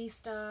make me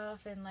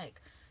stuff, and, like,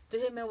 to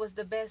him, it was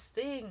the best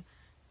thing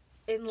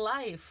in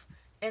life.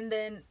 And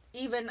then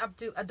even up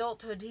to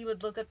adulthood, he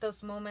would look at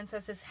those moments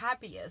as his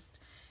happiest.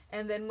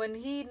 And then when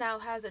he now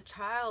has a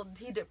child,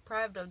 he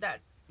deprived of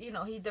that,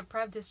 he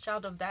deprived his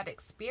child of that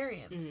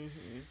experience.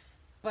 Mm-hmm.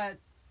 But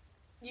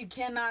you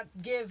cannot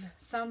give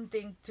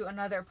something to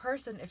another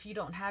person if you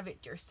don't have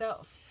it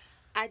yourself.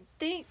 I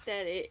think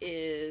that it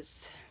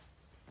is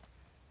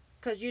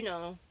because, you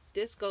know,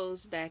 this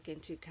goes back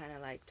into kind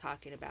of like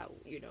talking about,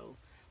 you know,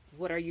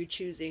 what are you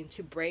choosing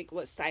to break,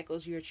 what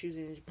cycles you're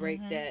choosing to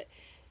break, Mm-hmm.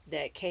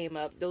 that came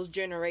up, those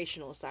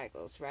generational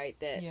cycles, right?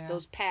 That Yeah.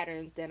 those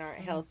patterns that aren't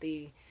Mm-hmm.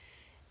 healthy.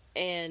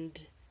 And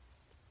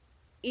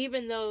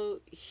even though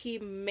he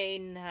may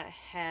not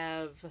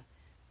have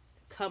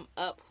come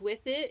up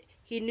with it,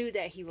 he knew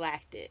that he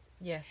lacked it.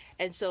 Yes.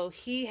 And so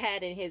he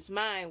had in his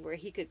mind where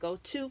he could go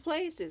two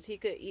places. He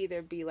could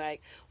either be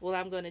like, well,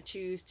 I'm going to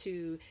choose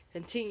to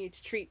continue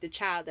to treat the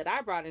child that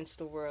I brought into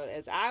the world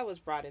as I was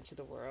brought into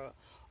the world.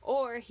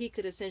 Or he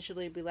could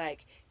essentially be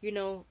like, you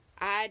know,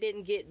 I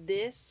didn't get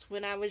this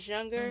when I was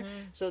younger, Mm-hmm.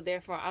 so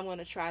therefore I'm going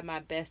to try my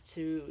best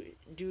to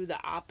do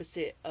the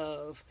opposite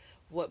of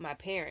what my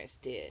parents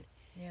did.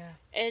 Yeah.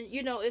 And,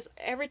 you know,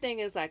 everything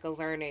is like a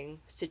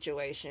learning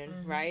situation,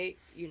 Mm-hmm. right?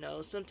 You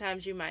know,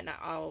 sometimes you might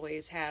not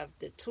always have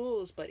the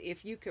tools, but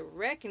if you could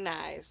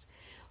recognize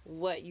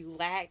what you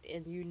lacked,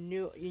 and you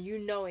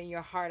know in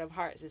your heart of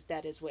hearts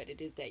that is what it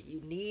is that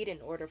you need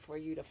in order for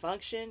you to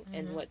function, Mm-hmm.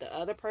 and what the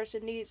other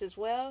person needs as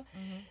well,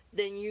 Mm-hmm.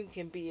 then you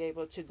can be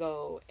able to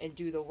go and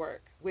do the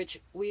work, which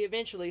we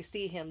eventually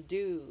see him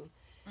do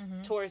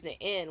Mm-hmm. towards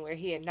the end, where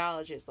he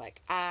acknowledges,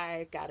 like,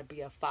 I gotta be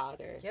a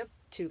father Yep.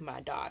 to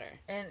my daughter.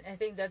 And I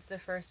think that's the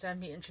first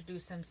time he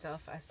introduced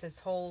himself as his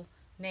whole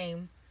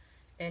name,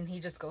 and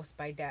he just goes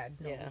by Dad.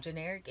 No Yeah.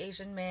 generic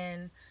Asian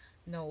man,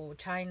 no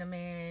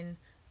Chinaman,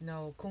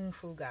 no Kung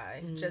Fu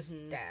guy, just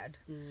Mhm. Dad.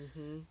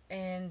 Mm-hmm.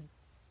 And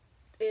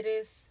it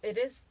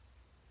is,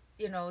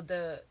 you know,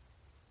 the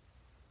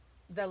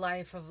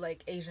life of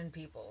like Asian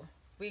people.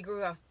 We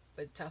grew up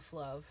with tough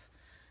love.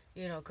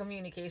 You know,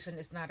 communication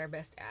is not our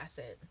best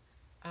asset.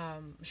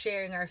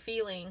 Sharing our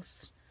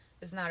feelings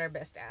is not our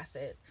best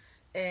asset.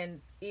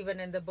 And even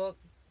in the book,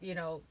 you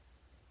know,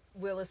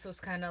 Willis was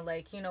kind of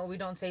like, you know, we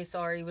don't say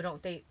sorry, we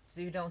don't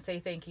say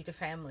thank you to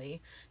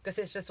family because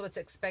it's just what's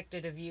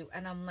expected of you.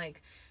 And I'm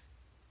like,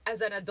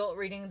 as an adult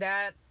reading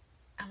that,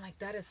 I'm like,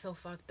 that is so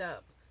fucked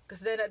up.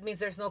 Because then that means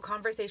there's no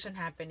conversation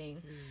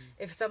happening.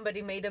 If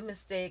somebody made a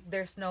mistake,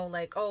 there's no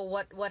like, oh,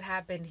 what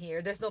happened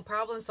here? There's no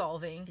problem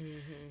solving.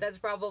 Mm-hmm. That's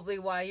probably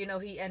why, you know,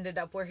 he ended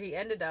up where he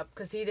ended up,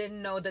 because he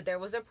didn't know that there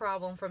was a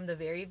problem from the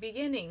very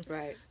beginning.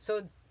 Right.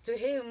 So to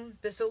him,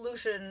 the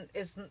solution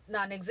is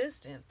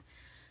non-existent.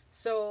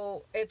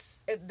 So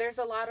there's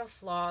a lot of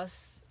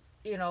flaws,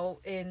 you know,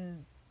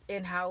 in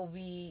how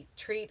we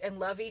treat and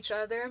love each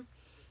other,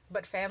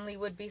 but family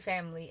would be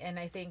family. And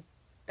I think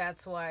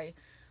that's why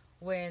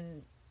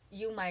when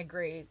you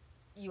migrate,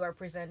 you are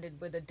presented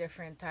with a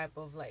different type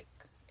of like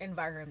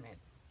environment.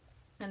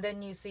 And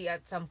then you see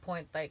at some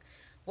point like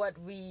what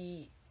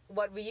we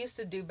used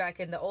to do back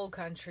in the old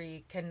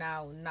country can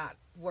now not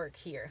work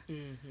here,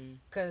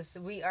 because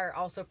we are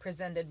also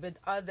presented with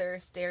other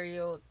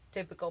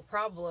stereotypical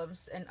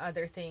problems and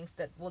other things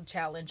that will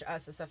challenge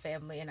us as a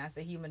family and as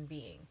a human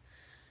being.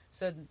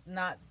 So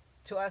not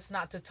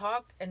to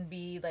talk and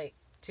be like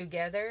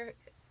together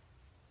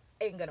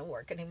ain't gonna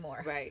work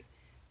anymore. Right.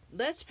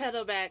 Let's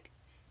pedal back,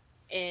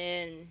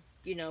 and,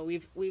 you know,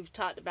 we've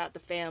talked about the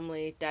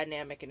family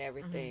dynamic and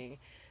everything.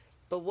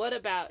 But what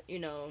about,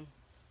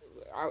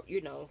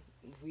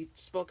 we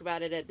spoke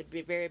about it at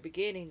the very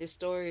beginning. The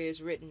story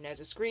is written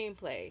as a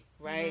screenplay,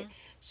 right? Mm-hmm.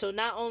 So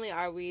not only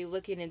are we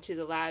looking into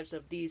the lives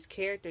of these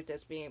characters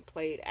that's being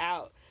played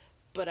out,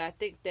 but I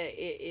think that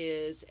it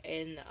is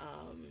an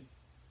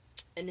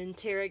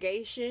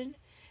interrogation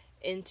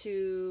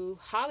into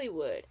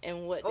Hollywood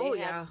and what they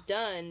have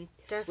done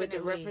with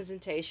the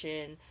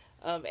representation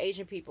of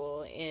Asian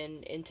people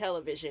in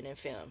television and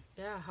film.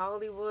 Yeah,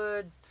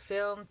 Hollywood,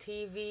 film,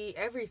 TV,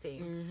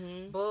 everything.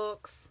 Mm-hmm.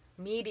 Books,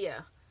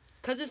 media.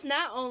 Because it's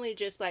not only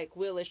just like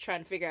Willis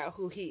trying to figure out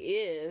who he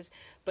is,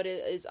 but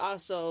it is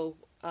also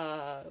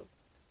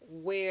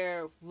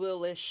where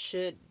Willis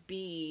should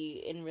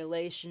be in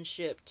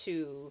relationship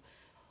to,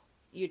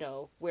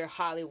 where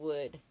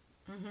Hollywood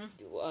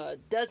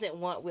doesn't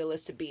want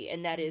Willis to be,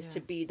 and that is to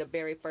be the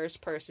very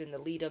first person,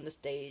 the lead on the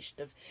stage,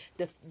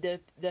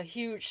 the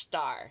huge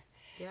star.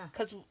 Yeah.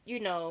 Because,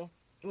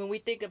 when we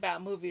think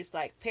about movies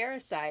like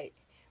Parasite,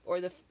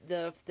 or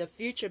the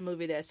future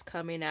movie that's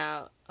coming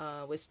out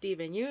with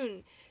Steven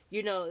Yeun,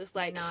 it's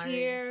like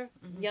here,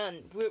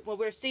 what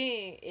we're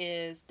seeing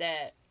is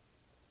that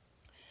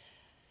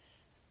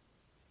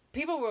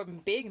people were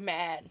big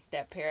mad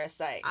that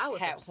Parasite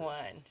had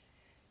won.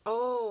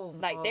 Oh,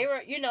 they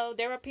were,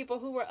 there were people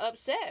who were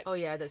upset. Oh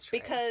yeah, that's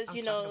right. Because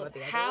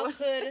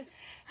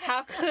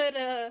how could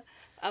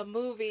a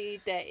movie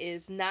that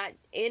is not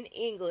in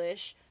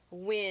English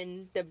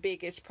win the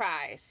biggest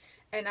prize?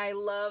 And I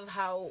love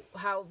how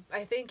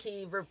I think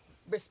he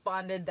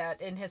responded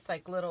that in his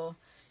like little,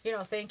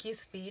 thank you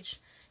speech.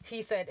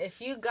 He said, if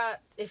you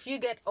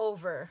get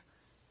over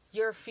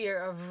your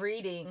fear of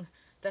reading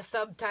the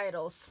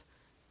subtitles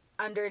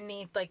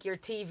underneath like your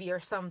TV or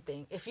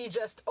something, if you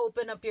just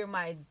open up your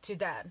mind to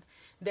that,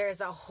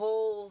 there's a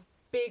whole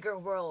bigger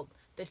world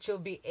that you'll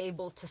be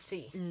able to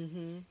see.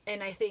 Mm-hmm.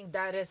 And I think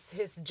that is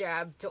his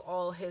jab to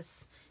all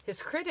his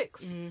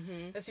critics.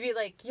 Mm-hmm. Is to be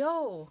like,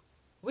 yo,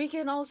 we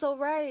can also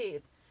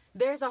write.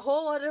 There's a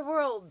whole other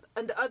world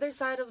on the other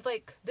side of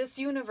like this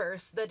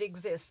universe that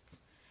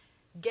exists.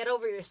 Get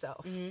over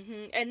yourself.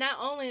 Mm-hmm. And not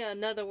only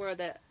another world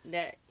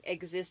that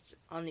exists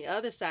on the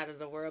other side of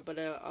the world, but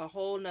a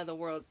whole nother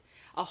world,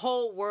 a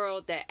whole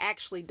world that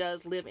actually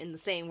does live in the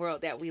same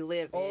world that we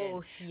live in.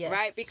 Oh, yes.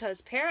 Right?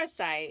 Because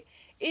Parasite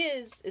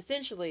is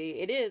essentially,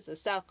 it is a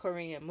South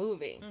Korean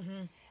movie.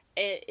 Mm-hmm.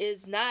 It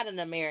is not an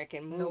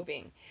American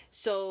movie. Nope.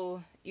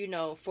 So,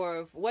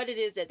 for what it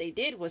is that they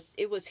did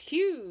it was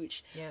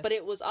huge, yes. But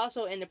it was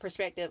also in the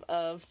perspective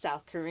of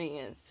South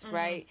Koreans, mm-hmm.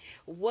 right?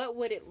 What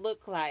would it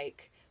look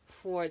like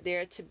for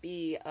there to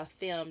be a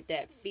film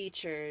that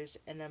features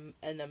an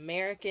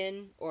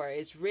American, or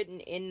is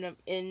written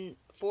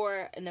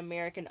for an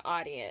American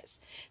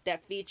audience,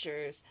 that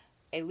features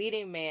a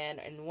leading man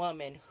and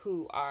woman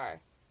who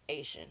are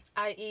Asian,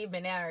 i.e.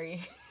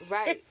 Minari.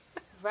 Right.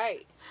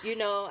 Right.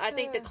 I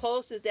think the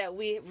closest that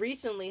we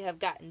recently have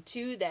gotten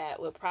to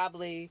that would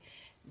probably,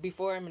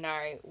 before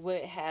Minari,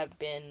 would have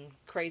been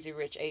Crazy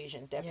Rich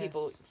Asians, that yes.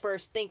 people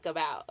first think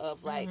about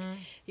of like,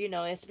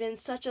 mm-hmm. It's been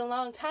such a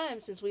long time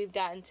since we've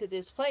gotten to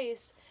this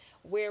place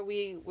where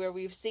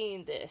we've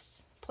seen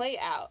this play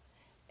out.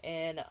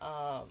 And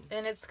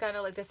it's kind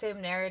of like the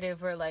same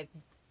narrative where like,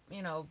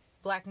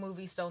 black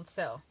movies don't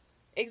sell.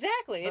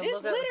 Exactly. But it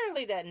is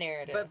literally that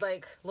narrative. But,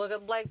 like, look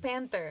at Black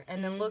Panther,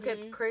 and then look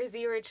at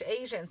Crazy Rich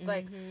Asians. Mm-hmm.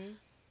 Like,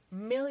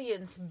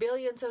 millions,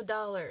 billions of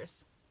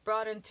dollars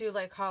brought into,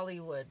 like,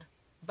 Hollywood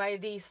by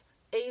these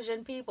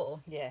Asian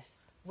people. Yes.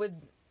 With,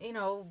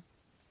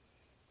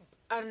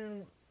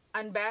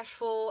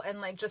 unbashful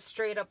and, like, just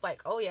straight up,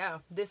 like, oh, yeah,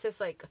 this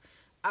is, like,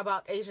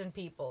 about Asian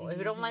people. Mm-hmm. If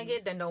you don't like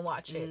it, then don't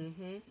watch it.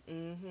 Mm-hmm.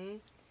 Mm-hmm.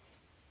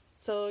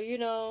 So,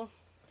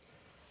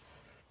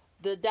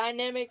 the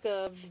dynamic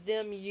of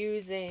them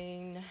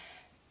using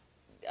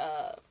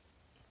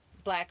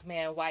black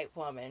man, white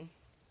woman,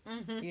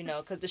 mm-hmm.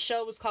 Because the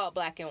show was called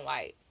Black and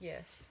White.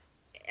 Yes.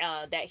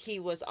 That he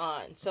was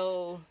on.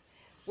 So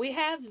we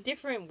have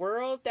different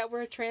worlds that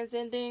we're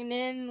transcending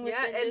in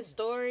within this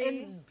story.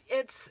 And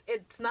it's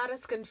not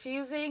as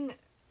confusing.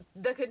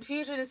 The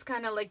confusion is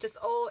kind of like just,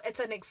 it's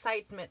an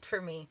excitement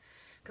for me.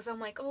 Because I'm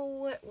like,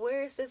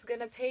 where is this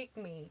going to take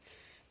me?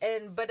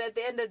 But at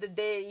the end of the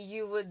day,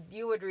 you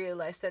would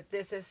realize that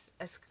this is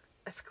a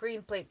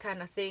screenplay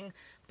kind of thing,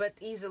 but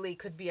easily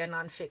could be a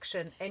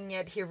nonfiction, and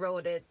yet he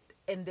wrote it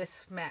in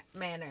this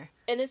manner.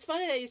 And it's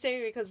funny that you say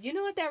it, because you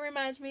know what that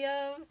reminds me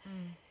of?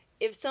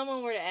 If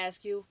someone were to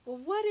ask you, well,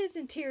 what is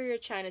Interior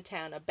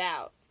Chinatown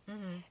about?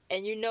 Mm-hmm.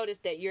 And you notice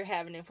that you're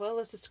having it, well,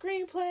 it's a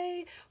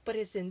screenplay, but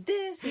it's in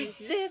this, and it's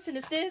this, and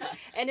it's this.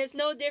 And it's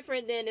no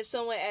different than if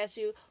someone asks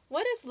you,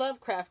 what is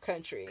Lovecraft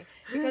Country?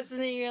 Because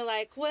then you're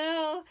like,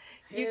 well,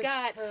 you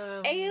got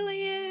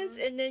aliens,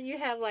 and then you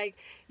have, like,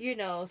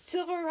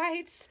 civil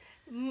rights,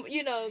 and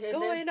going then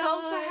on.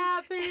 Tulsa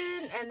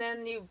happened, and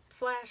then you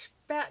flash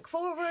back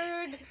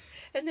forward.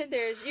 And then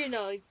there's,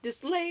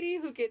 this lady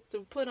who gets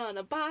to put on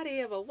a body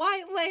of a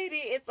white lady.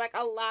 It's like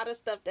a lot of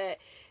stuff that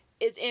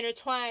is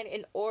intertwined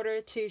in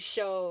order to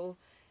show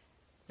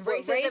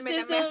racism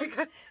in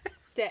America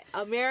that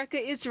America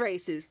is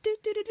racist. Do,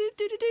 do, do, do,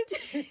 do, do,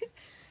 do.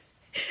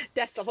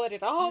 That's what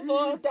it all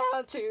boils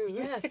down to.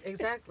 Yes,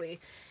 exactly.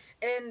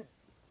 And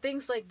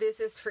things like this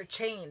is for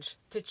change,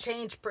 to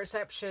change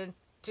perception,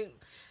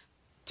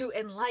 to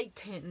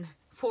enlighten.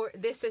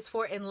 This is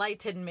for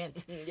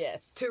enlightenment.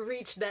 Yes. To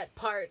reach that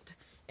part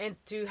and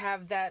to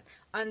have that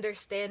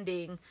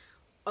understanding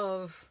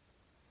of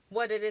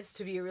what it is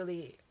to be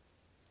really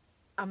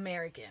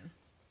American.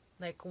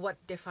 Like, what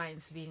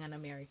defines being an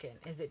American?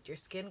 Is it your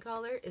skin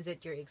color? Is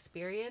it your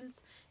experience?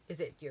 Is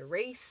it your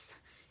race?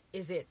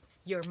 Is it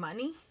your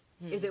money?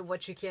 Is it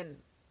what you can...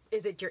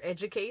 Is it your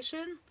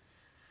education?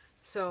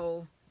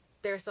 So,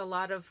 there's a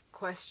lot of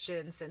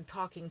questions and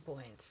talking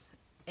points.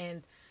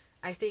 And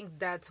I think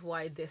that's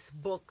why this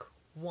book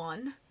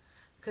won.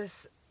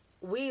 Because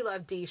we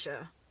love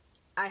Deesha.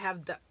 I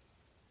have the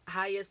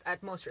highest,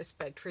 utmost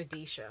respect for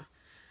Deesha.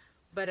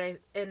 But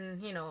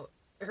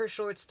her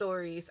short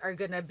stories are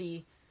gonna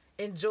be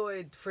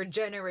enjoyed for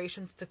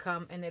generations to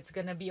come, and it's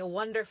gonna be a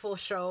wonderful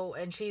show,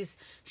 and she's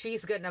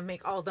gonna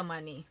make all the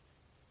money,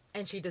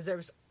 and she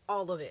deserves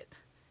all of it.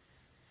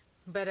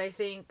 But I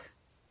think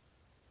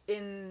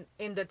in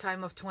the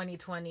time of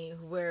 2020,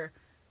 where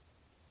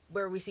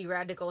we see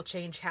radical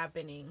change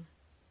happening,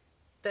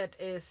 that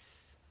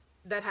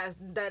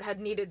had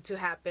needed to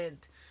happen,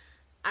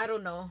 I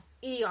don't know,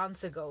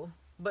 eons ago,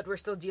 but we're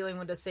still dealing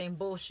with the same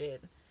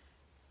bullshit.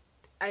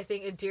 I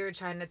think Interior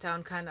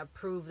Chinatown kind of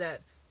proved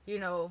that,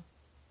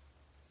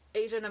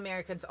 Asian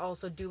Americans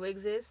also do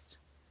exist.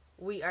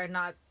 We are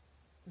not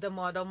the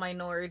model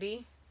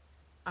minority.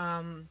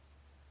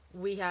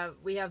 We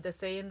have the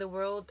say in the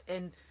world,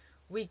 and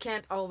we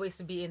can't always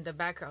be in the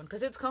background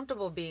because it's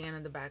comfortable being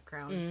in the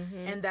background.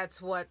 Mm-hmm. And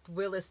that's what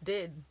Willis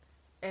did.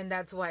 And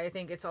that's why I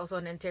think it's also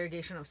an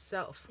interrogation of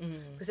self.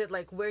 Because it's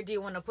like, where do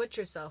you want to put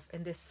yourself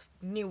in this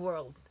new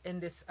world, in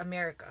this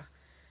America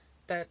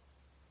that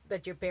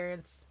your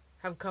parents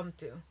have come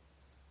to?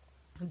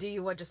 Do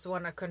you just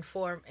want to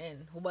conform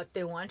in what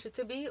they want you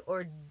to be,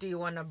 or do you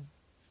want to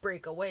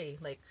break away?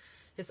 Like,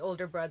 his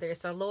older brother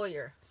is a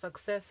lawyer,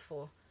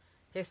 successful.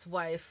 His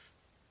wife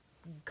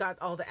got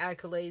all the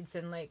accolades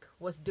and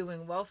was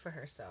doing well for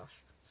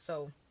herself.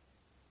 So,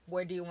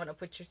 where do you want to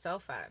put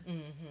yourself at?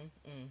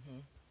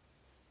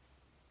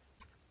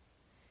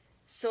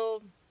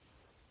 So,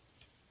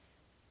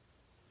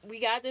 we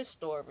got this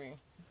story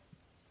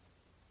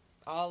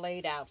all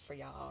laid out for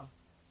y'all.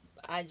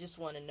 I just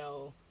want to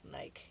know,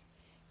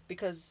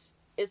 because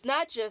it's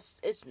not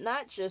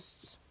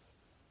just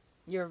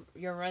your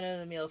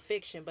run-of-the-mill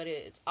fiction, but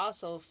it's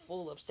also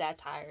full of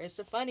satire. It's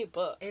a funny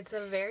book. It's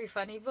a very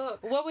funny book.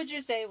 What would you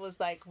say was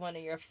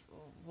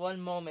one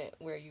moment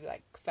where you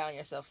found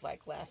yourself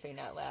laughing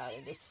out loud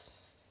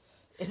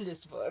in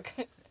this book?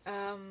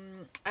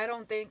 I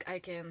don't think I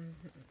can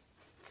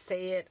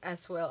say it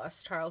as well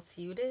as Charles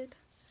Hugh did.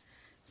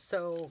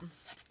 So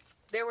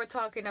they were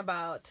talking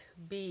about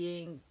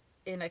being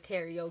in a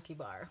karaoke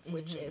bar,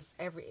 which is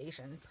every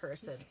Asian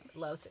person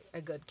loves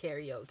a good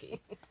karaoke,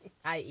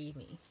 i.e.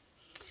 me.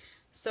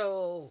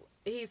 So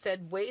he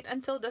said, wait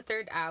until the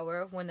third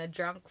hour when the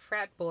drunk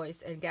frat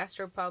boys and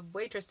gastropub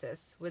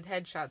waitresses with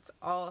headshots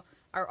are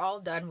all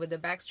done with the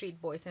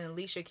Backstreet Boys and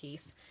Alicia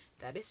Keys.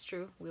 That is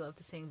true. We love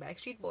to sing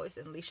Backstreet Boys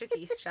and Alicia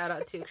Keys. Shout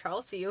out to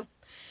Charles Hugh.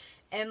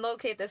 And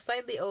locate the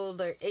slightly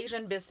older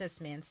Asian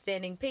businessman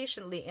standing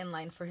patiently in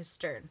line for his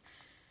turn.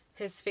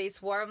 His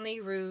face warmly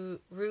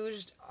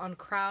rouged on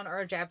Crown or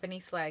a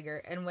Japanese lager,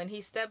 and when he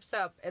steps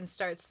up and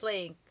starts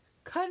slaying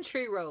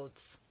country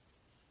roads,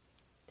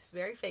 it's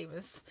very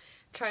famous,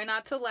 try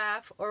not to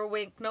laugh or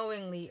wink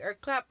knowingly or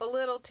clap a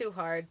little too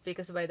hard,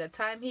 because by the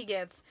time he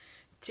gets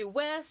to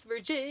West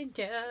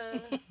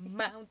Virginia,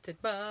 Mountain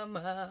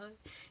Mama,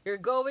 you're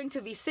going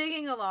to be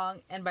singing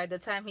along, and by the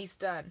time he's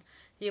done,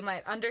 you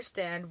might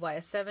understand why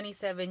a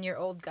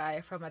 77-year-old guy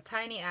from a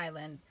tiny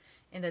island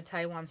in the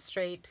Taiwan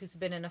Strait, who's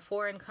been in a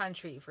foreign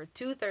country for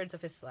 2/3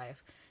 of his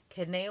life,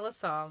 can nail a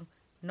song,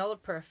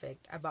 note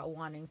perfect, about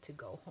wanting to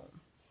go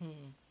home.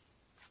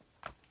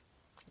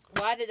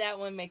 Why did that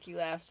one make you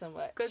laugh so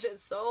much? Because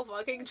it's so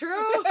fucking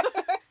true.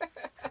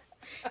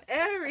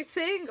 Every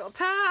single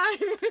time.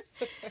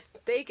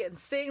 They can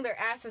sing their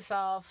asses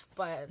off,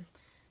 but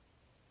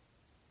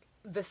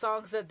the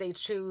songs that they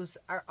choose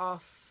are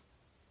off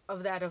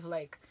of that of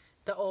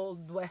the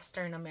old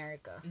Western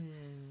America.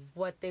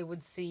 What they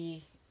would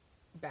see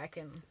back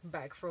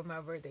from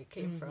wherever they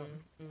came from.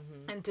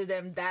 And to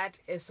them, that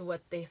is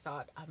what they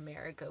thought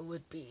America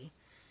would be.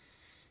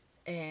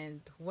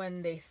 And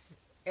when they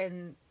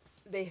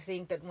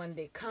think that when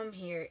they come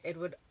here,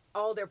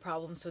 all their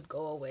problems would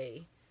go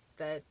away,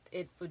 that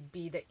it would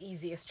be the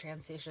easiest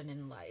transition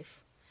in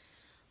life.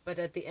 But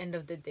at the end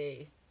of the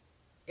day,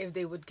 if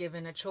they would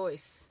given a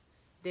choice,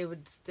 they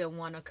would still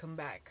want to come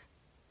back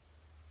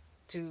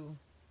to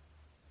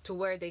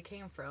where they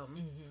came from,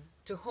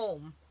 to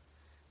home,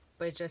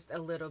 but just a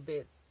little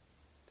bit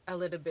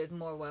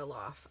more well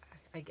off,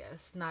 I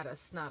guess. Not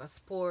as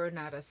poor,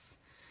 not as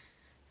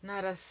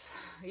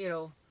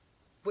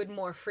with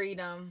more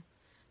freedom.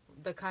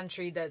 The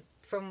country that,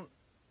 from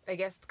I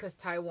guess because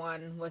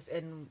Taiwan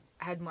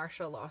had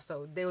martial law,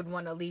 so they would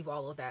want to leave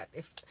all of that.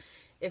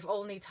 If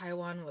only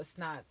Taiwan was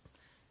not,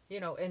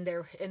 in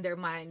their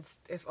minds,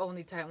 if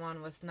only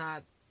Taiwan was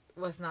not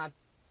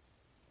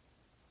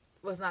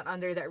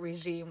under that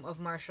regime of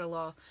martial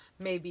law,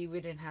 maybe we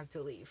didn't have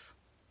to leave.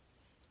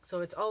 So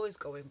it's always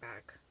going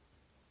back.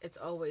 It's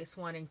always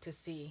wanting to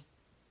see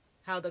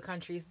how the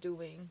country's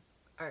doing.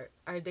 Are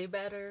they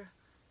better?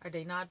 Are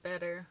they not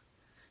better?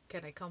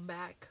 Can I come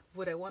back?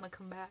 Would I want to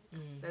come back?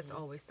 Mm-hmm. That's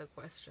always the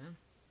question.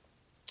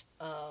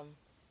 I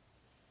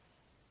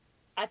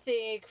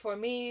think for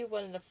me,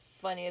 one of the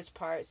funniest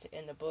parts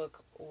in the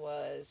book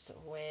was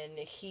when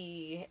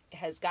he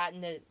has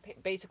gotten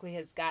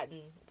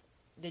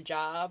the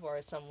job,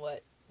 or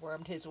somewhat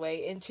wormed his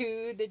way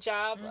into the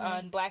job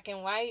on Black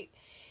and White,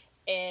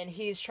 and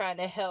he's trying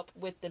to help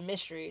with the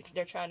mystery.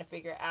 They're trying to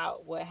figure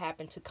out what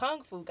happened to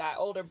Kung Fu guy,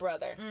 older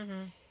brother.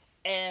 Mm-hmm.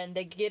 And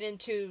they get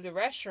into the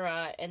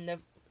restaurant, and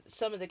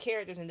some of the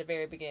characters in the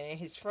very beginning,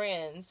 his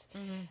friends,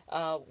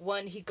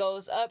 one he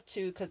goes up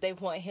to because they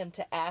want him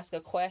to ask a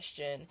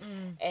question.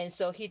 And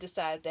so he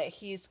decides that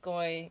he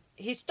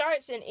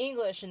starts in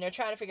English, and they're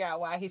trying to figure out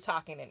why he's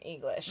talking in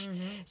English.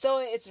 So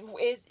it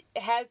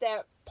has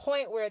that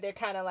point where they're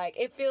kind of like,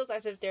 it feels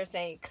as if they're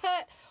saying,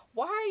 cut,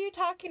 why are you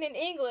talking in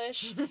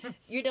English?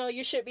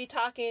 You should be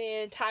talking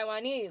in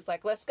Taiwanese.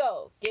 Like, let's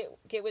go,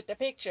 get with the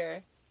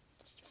picture,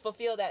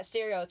 fulfill that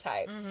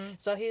stereotype.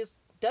 So he's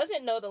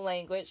doesn't know the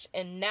language,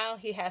 and now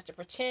he has to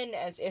pretend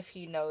as if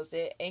he knows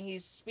it, and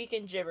he's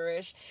speaking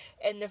gibberish,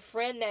 and the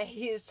friend that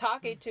he is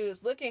talking to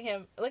is looking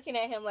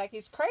at him like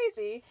he's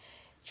crazy,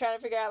 trying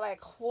to figure out, like,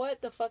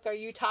 what the fuck are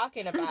you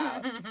talking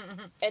about?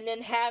 And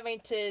then having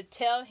to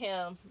tell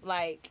him,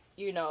 like,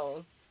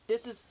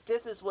 this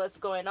is what's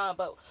going on.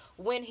 But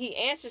when he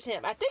answers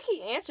him, I think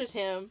he answers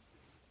him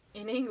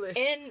in English,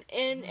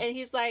 and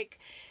he's like,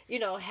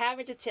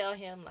 having to tell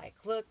him, like,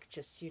 look,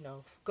 just,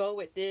 go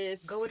with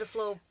this. Go with the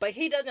flow. But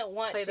he doesn't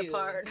want to. Play the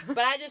part. But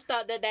I just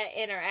thought that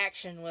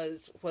interaction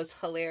was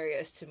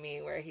hilarious to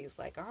me, where he's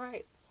like, all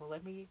right, well,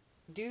 let me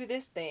do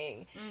this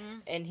thing.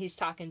 And he's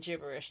talking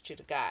gibberish to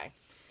the guy.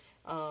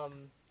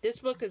 This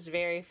book is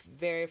very,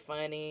 very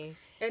funny.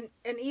 And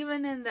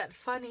even in that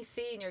funny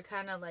scene, you're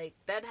kind of like,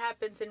 that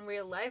happens in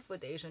real life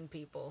with Asian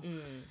people.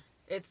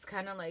 It's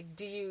kind of like,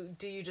 do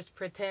you just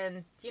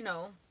pretend,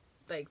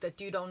 like, that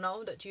you don't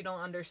know, that you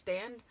don't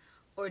understand,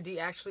 or do you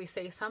actually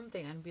say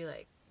something and be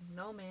like,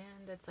 no,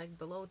 man, that's like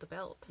below the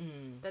belt.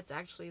 That's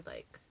actually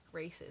like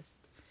racist.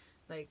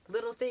 Like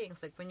little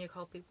things, like when you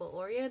call people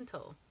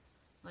Oriental,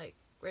 like,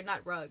 we're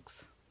not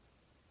rugs,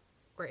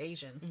 we're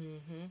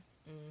Asian.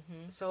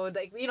 So,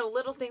 like,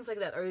 little things like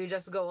that, or you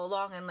just go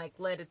along and, like,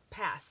 let it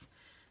pass,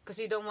 because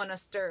you don't want to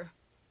stir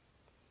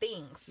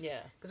things.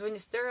 Yeah. Because when you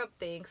stir up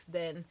things,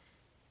 then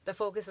the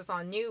focus is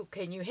on you.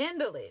 Can you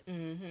handle it?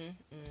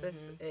 So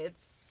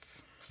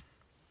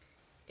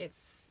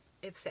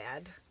it's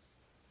sad,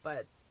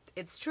 but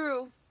it's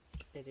true.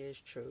 It is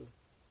true.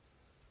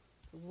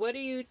 What do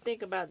you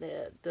think about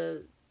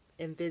the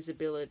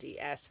invisibility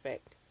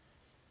aspect?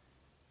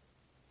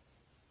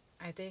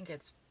 I think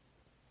it's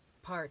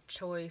part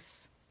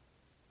choice,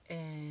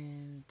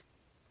 and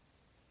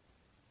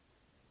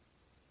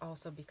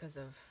also because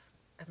of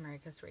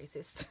America's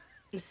racist.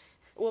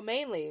 Well,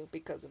 mainly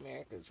because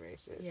America's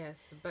racist.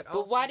 Yes, but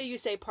also, why do you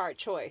say part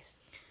choice?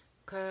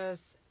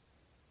 Because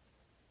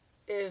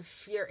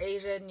if you're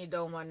Asian, you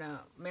don't want to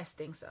mess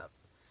things up.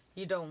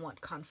 You don't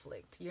want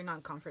conflict. You're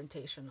not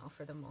confrontational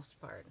for the most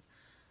part,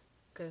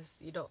 because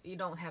you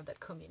don't have that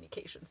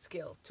communication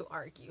skill to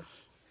argue.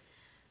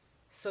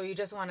 So you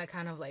just want to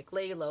kind of like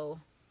lay low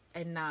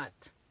and not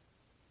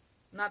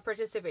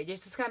participate. You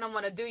just kind of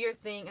want to do your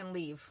thing and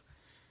leave.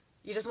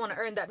 You just want to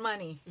earn that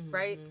money,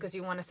 right? Because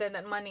you want to send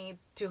that money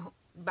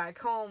back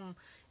home,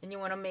 and you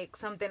want to make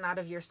something out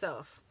of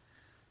yourself.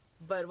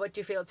 But what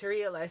you fail to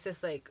realize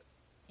is, like,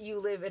 you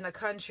live in a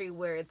country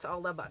where it's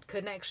all about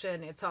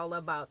connection. It's all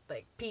about,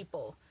 like,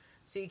 people.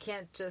 So you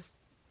can't just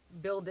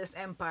build this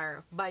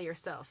empire by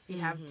yourself. You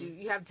have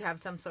to have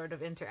some sort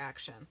of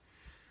interaction.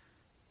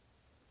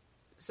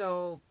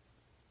 So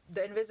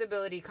the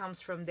invisibility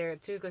comes from there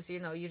too, because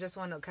you just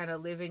want to kind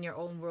of live in your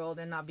own world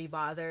and not be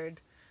bothered,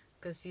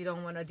 because you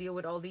don't want to deal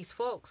with all these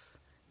folks.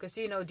 Because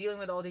dealing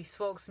with all these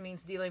folks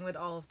means dealing with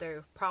all of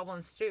their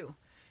problems too,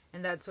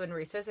 and that's when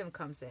racism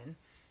comes in.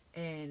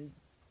 And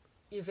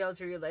you fail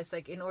to realize,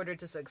 like, in order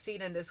to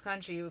succeed in this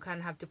country, you kind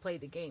of have to play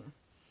the game.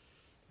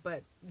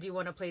 But do you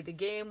want to play the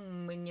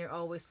game when you're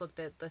always looked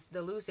at as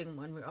the losing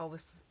one? We're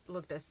always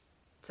looked as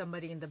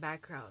somebody in the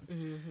background.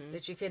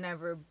 That you can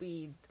never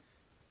be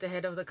the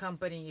head of the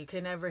company. You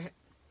can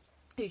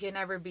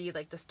never be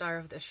like the star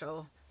of the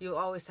show. You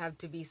always have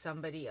to be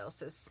somebody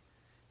else's,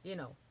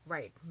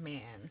 right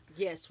man.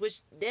 Yes,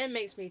 which then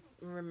makes me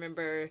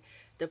remember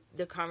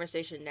the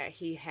conversation that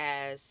he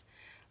has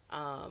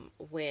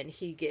when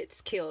he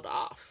gets killed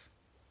off.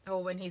 Oh,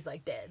 when he's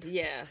like dead.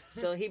 Yeah,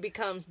 so he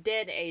becomes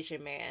dead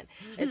Asian man.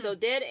 And so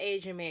dead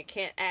Asian man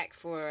can't act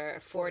for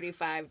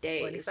 45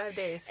 days. 45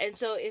 days. And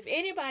so if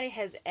anybody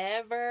has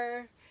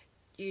ever,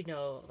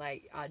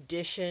 like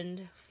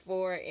auditioned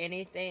for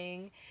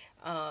anything,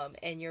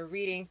 and you're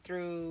reading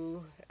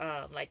through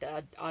like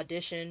the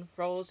audition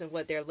roles and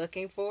what they're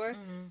looking for,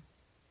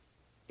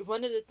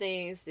 one of the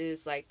things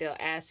is like they'll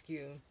ask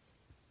you,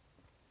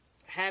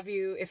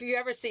 if you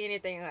ever see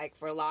anything like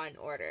for Law and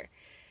Order,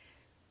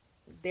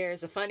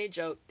 there's a funny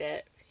joke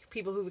that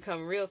people who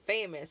become real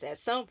famous at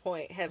some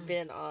point have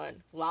been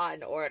on Law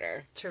and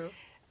Order. True.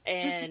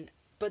 And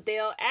but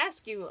they'll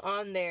ask you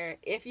on there,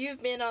 if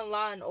you've been on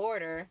Law and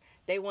Order,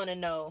 they want to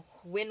know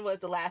when was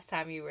the last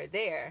time you were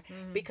there,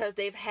 because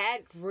they've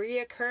had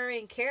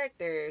reoccurring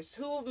characters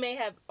who may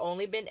have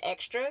only been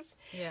extras,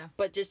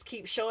 but just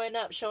keep showing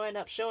up.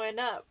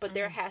 But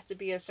there has to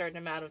be a certain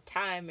amount of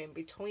time in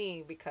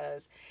between,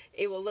 because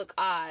it will look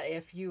odd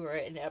if you were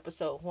in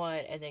episode 1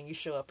 and then you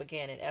show up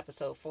again in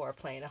episode 4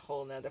 playing a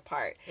whole nother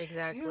part.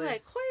 Exactly. You're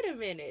like, wait a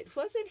minute,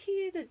 wasn't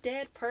he the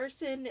dead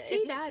person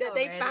that already.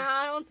 they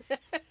found?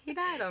 He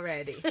died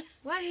already.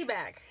 Why he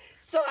back?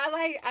 So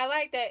I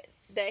like that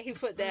he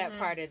put that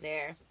part in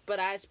there.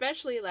 But I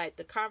especially like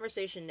the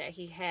conversation that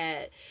he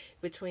had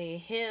between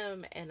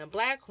him and a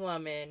black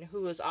woman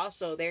who was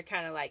also, they're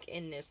kind of like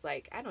in this,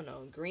 like, I don't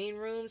know, green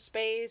room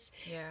space,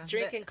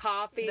 drinking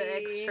coffee.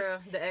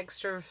 The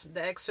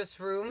extras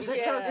rooms or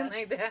something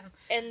like that.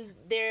 And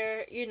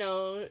they're,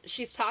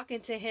 she's talking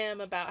to him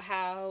about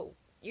how,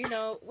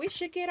 we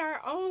should get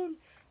our own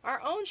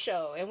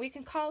show and we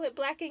can call it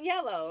Black and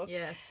Yellow.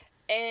 Yes.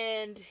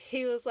 And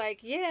he was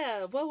like,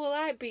 yeah, what will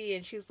I be?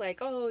 And she's like,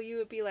 oh, you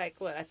would be like,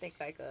 what? I think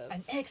like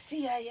an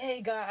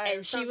ex-CIA guy.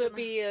 And she would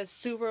be a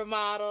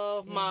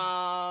supermodel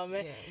mom.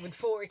 Yeah, with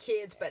 4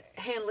 kids, but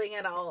handling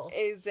it all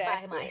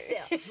by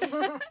myself.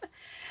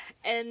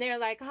 And they're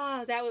like,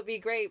 oh, that would be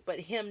great. But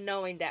him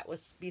knowing that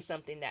would be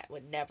something that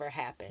would never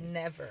happen.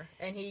 Never.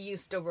 And he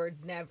used the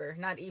word never.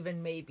 Not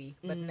even maybe,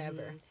 but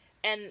never.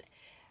 And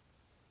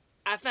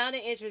I found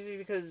it interesting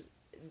because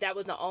that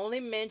was the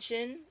only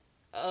mention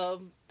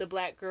of the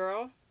black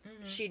girl.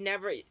 She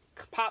never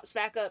pops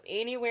back up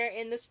anywhere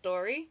in the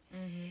story.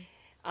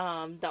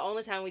 The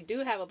only time we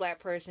do have a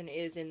black person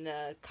is in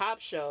the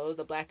cop show,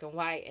 The Black and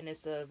White, and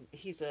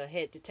he's a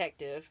head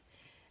detective.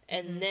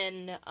 And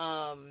then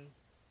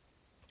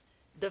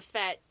the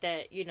fact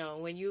that,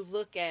 when you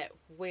look at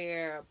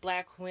where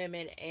black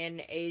women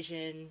and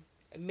Asian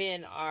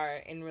men are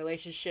in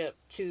relationship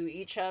to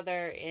each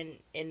other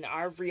in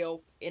our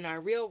real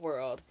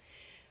world,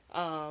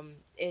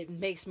 it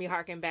makes me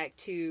harken back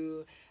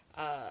to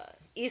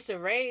Issa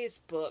Rae's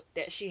book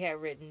that she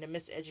had written, The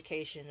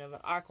Miseducation of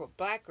an Awkward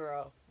Black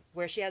Girl,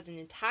 where she has an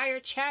entire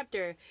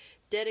chapter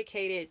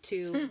dedicated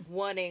to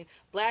wanting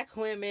black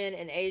women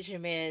and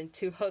Asian men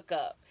to hook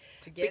up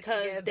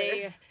because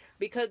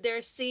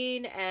they're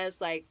seen as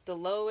like the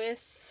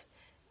lowest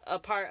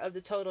part of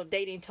the total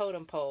dating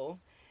totem pole,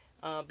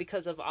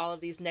 because of all of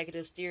these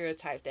negative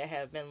stereotypes that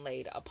have been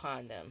laid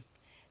upon them.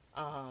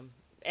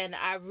 And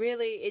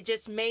it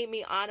just made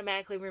me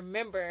automatically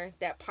remember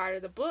that part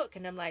of the book.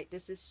 And I'm like,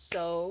 this is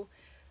so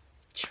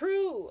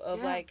true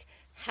of like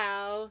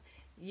how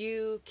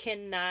you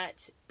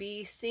cannot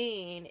be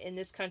seen in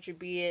this country,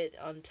 be it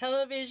on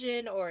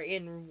television or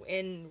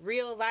in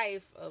real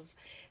life, of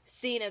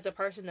seen as a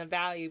person of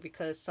value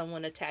because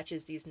someone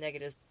attaches these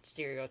negative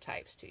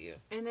stereotypes to you.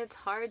 And it's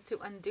hard to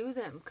undo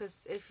them,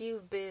 because if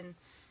you've been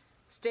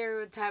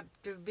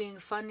stereotyped of being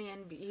funny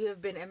and you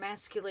have been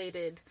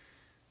emasculated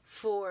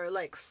for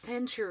like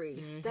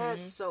centuries,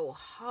 that's so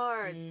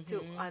hard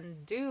to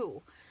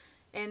undo.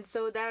 And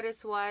so that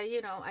is why,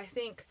 I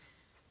think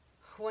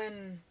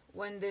when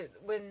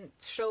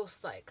shows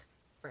like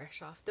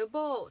Fresh Off the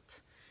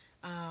Boat,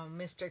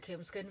 Mr.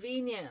 Kim's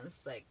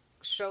Convenience, like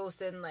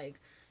shows in like,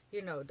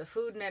 the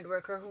Food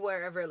Network or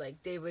wherever,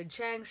 like David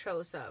Chang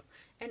shows up,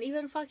 and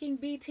even fucking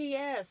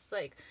BTS,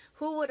 like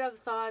who would have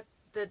thought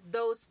that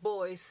those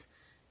boys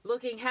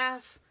looking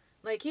half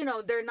like,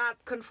 they're not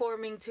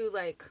conforming to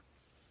like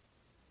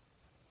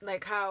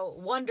how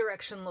One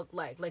Direction looked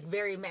like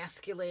very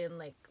masculine,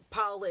 like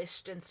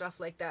polished and stuff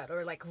like that,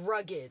 or like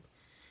rugged.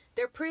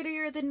 They're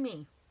prettier than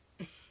me,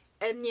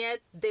 and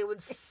yet they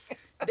would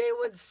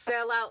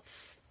sell out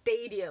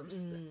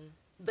stadiums,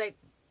 like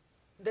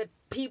that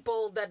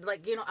people that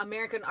like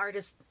American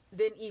artists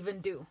didn't even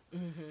do.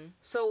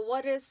 So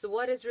what is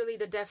really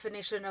the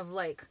definition of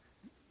like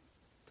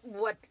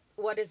what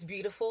is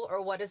beautiful or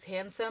what is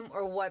handsome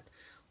or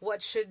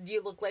what should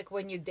you look like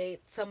when you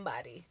date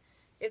somebody?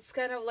 It's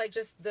kind of like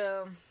just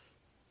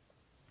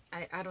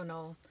I don't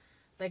know,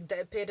 like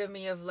the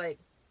epitome of like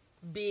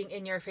being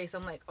in your face.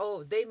 I'm like,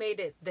 oh, they made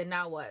it, then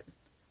now what?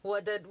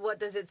 What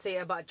does it say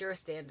about your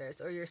standards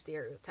or your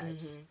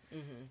stereotypes?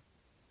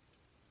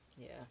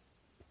 Yeah.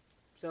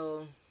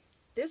 So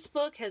this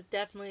book has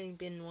definitely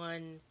been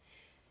one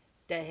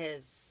that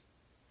is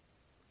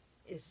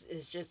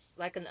just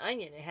like an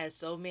onion. It has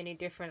so many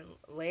different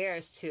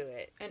layers to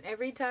it. And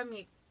every time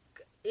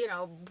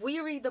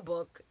we read the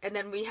book, and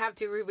then we have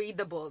to reread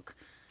the book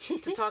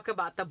to talk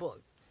about the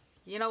book.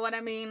 You know what I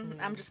mean?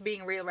 I'm just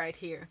being real right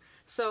here.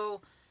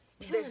 So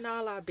telling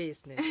all our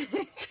business.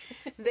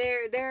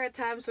 There are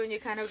times when you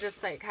kind of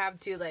just like have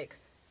to like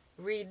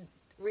read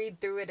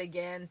through it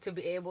again to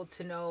be able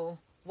to know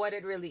what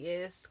it really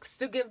is,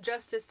 to give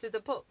justice to the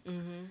book.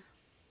 Mm-hmm.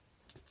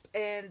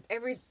 And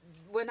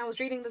when I was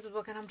reading this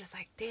book, and I'm just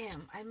like,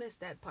 damn, I missed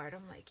that part.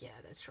 I'm like, yeah,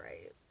 that's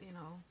right, you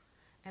know.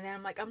 And then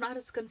I'm like, I'm not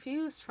as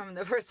confused from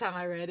the first time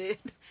I read it,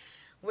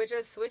 which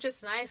is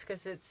nice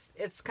because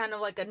it's kind of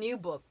like a new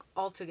book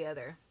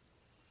altogether.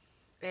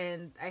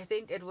 And I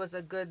think it was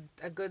a good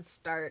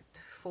start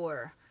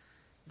for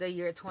the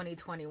year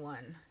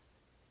 2021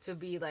 to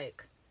be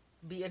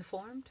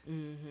informed,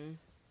 mm-hmm.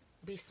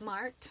 be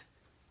smart,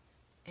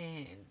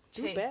 and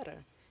do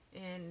better.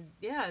 And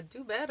yeah,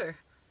 do better.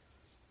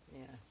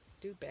 Yeah,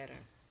 do better.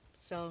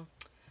 So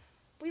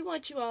we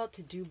want you all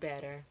to do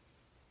better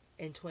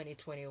in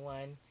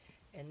 2021,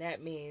 and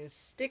that means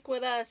stick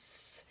with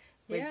us.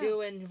 We're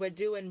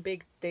doing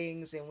big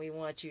things, and we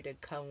want you to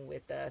come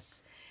with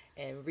us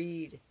and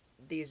read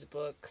these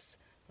books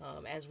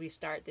as we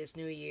start this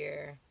new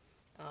year.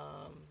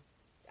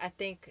 I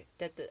think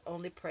that the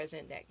only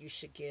present that you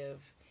should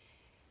give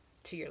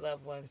to your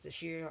loved ones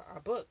this year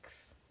are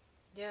books.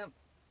 Yep.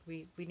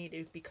 We need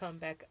to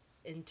become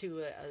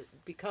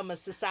a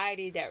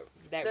society that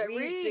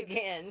reads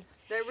again.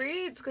 That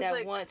reads.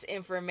 That wants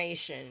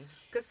information.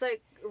 Because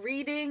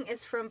reading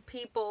is from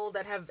people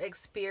that have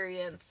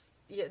experience.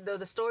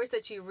 The stories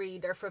that you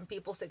read are from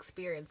people's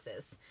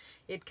experiences.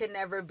 It can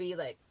never be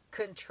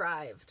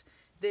contrived.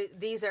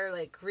 These are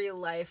real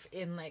life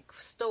in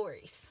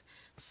stories.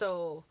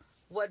 So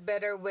what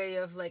better way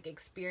of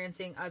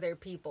experiencing other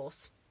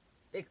people's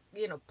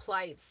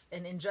plights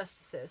and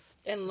injustices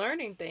and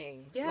learning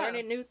things,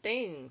 learning new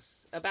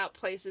things about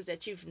places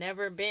that you've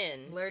never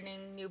been,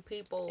 learning new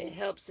people. It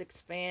helps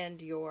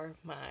expand your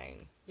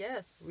mind.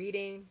 Yes,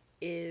 reading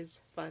is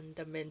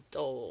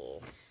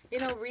fundamental.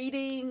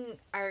 Reading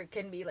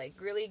can be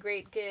really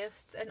great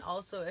gifts. And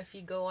also if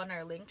you go on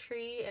our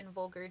Linktree and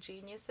Vulgar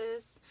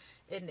Geniuses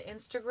in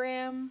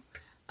Instagram,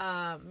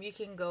 you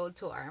can go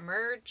to our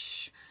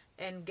merch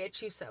and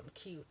get you some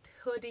cute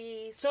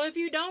hoodies. So if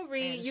you don't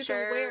read, you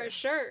can wear a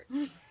shirt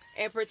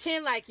and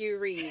pretend like you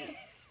read.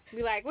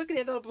 Be like, look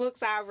at the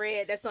books I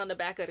read that's on the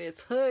back of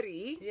this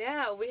hoodie.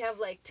 Yeah, we have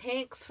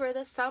tanks for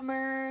the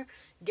summer.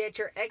 Get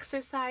your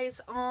exercise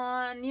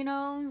on,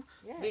 Yes.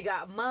 We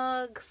got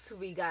mugs.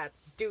 We got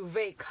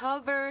duvet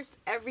covers.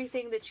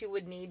 Everything that you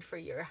would need for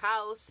your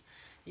house,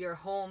 your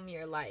home,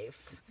 your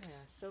life. Yeah,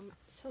 so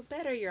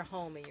better your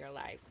home and your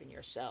life and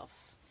yourself.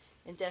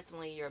 And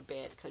definitely your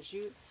bed, because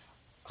you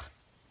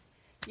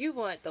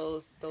want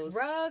those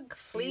rug,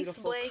 fleece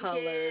blanket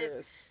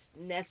colors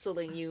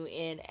nestling you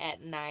in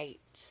at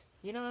night.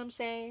 You know what I'm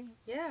saying?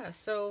 Yeah.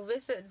 So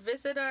visit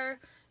our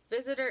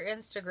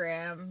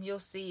Instagram. You'll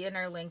see in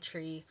our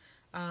Linktree,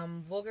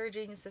 Vulgar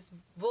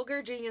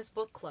Genius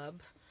Book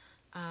Club.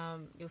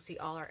 You'll see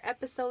all our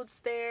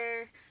episodes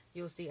there.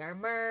 You'll see our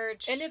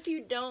merch. And if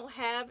you don't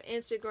have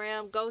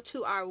Instagram, go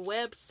to our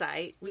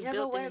website. We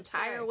built an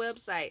entire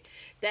website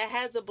that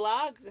has a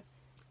blog.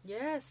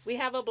 Yes. We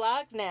have a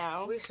blog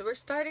now. We're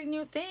starting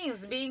new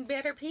things, being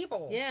better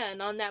people. Yeah,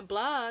 and on that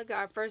blog,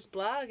 our first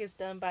blog is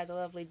done by the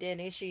lovely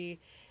Denny. She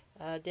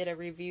did a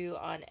review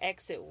on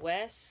Exit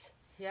West.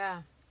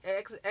 Yeah.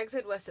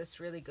 Exit West is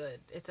really good.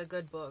 It's a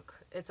good book.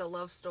 It's a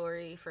love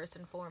story, first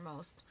and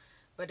foremost,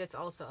 but it's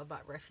also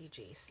about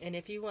refugees. And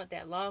if you want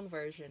that long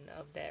version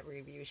of that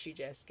review she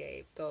just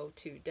gave, go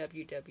to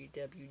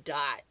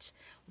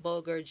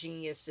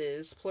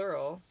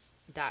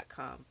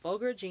www.vulgargeniuses.com.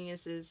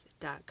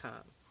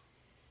 vulgargeniuses.com.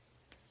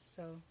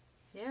 So,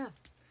 yeah.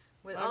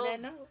 With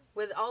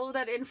with all of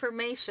that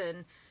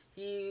information,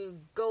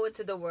 you go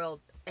into the world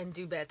and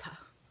do better.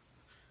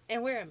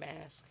 And wear a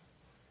mask.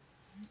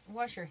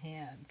 Wash your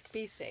hands.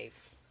 Be safe.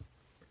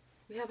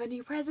 We have a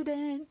new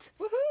president.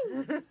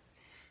 Woohoo!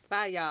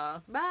 Bye,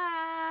 y'all.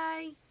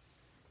 Bye.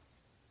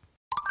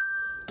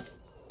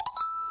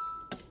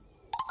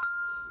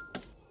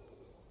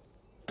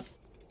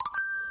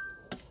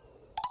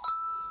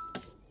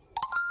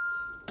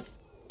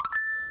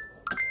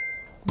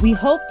 We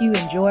hope you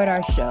enjoyed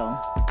our show.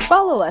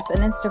 Follow us on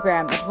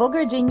Instagram at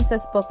Vulgar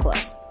Geniuses Book Club.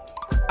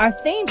 Our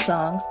theme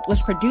song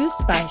was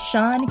produced by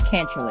Sean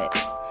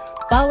Kantrowitz.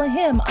 Follow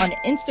him on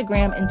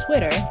Instagram and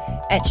Twitter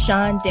at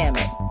Sean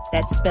Dammit.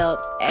 That's spelled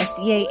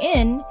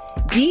SeanDammit.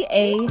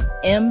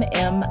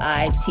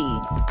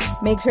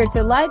 Make sure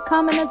to like,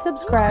 comment, and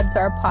subscribe to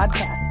our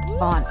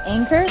podcast on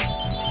Anchor,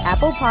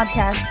 Apple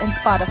Podcasts, and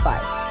Spotify.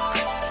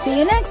 See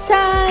you next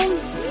time.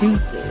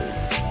 Deuces.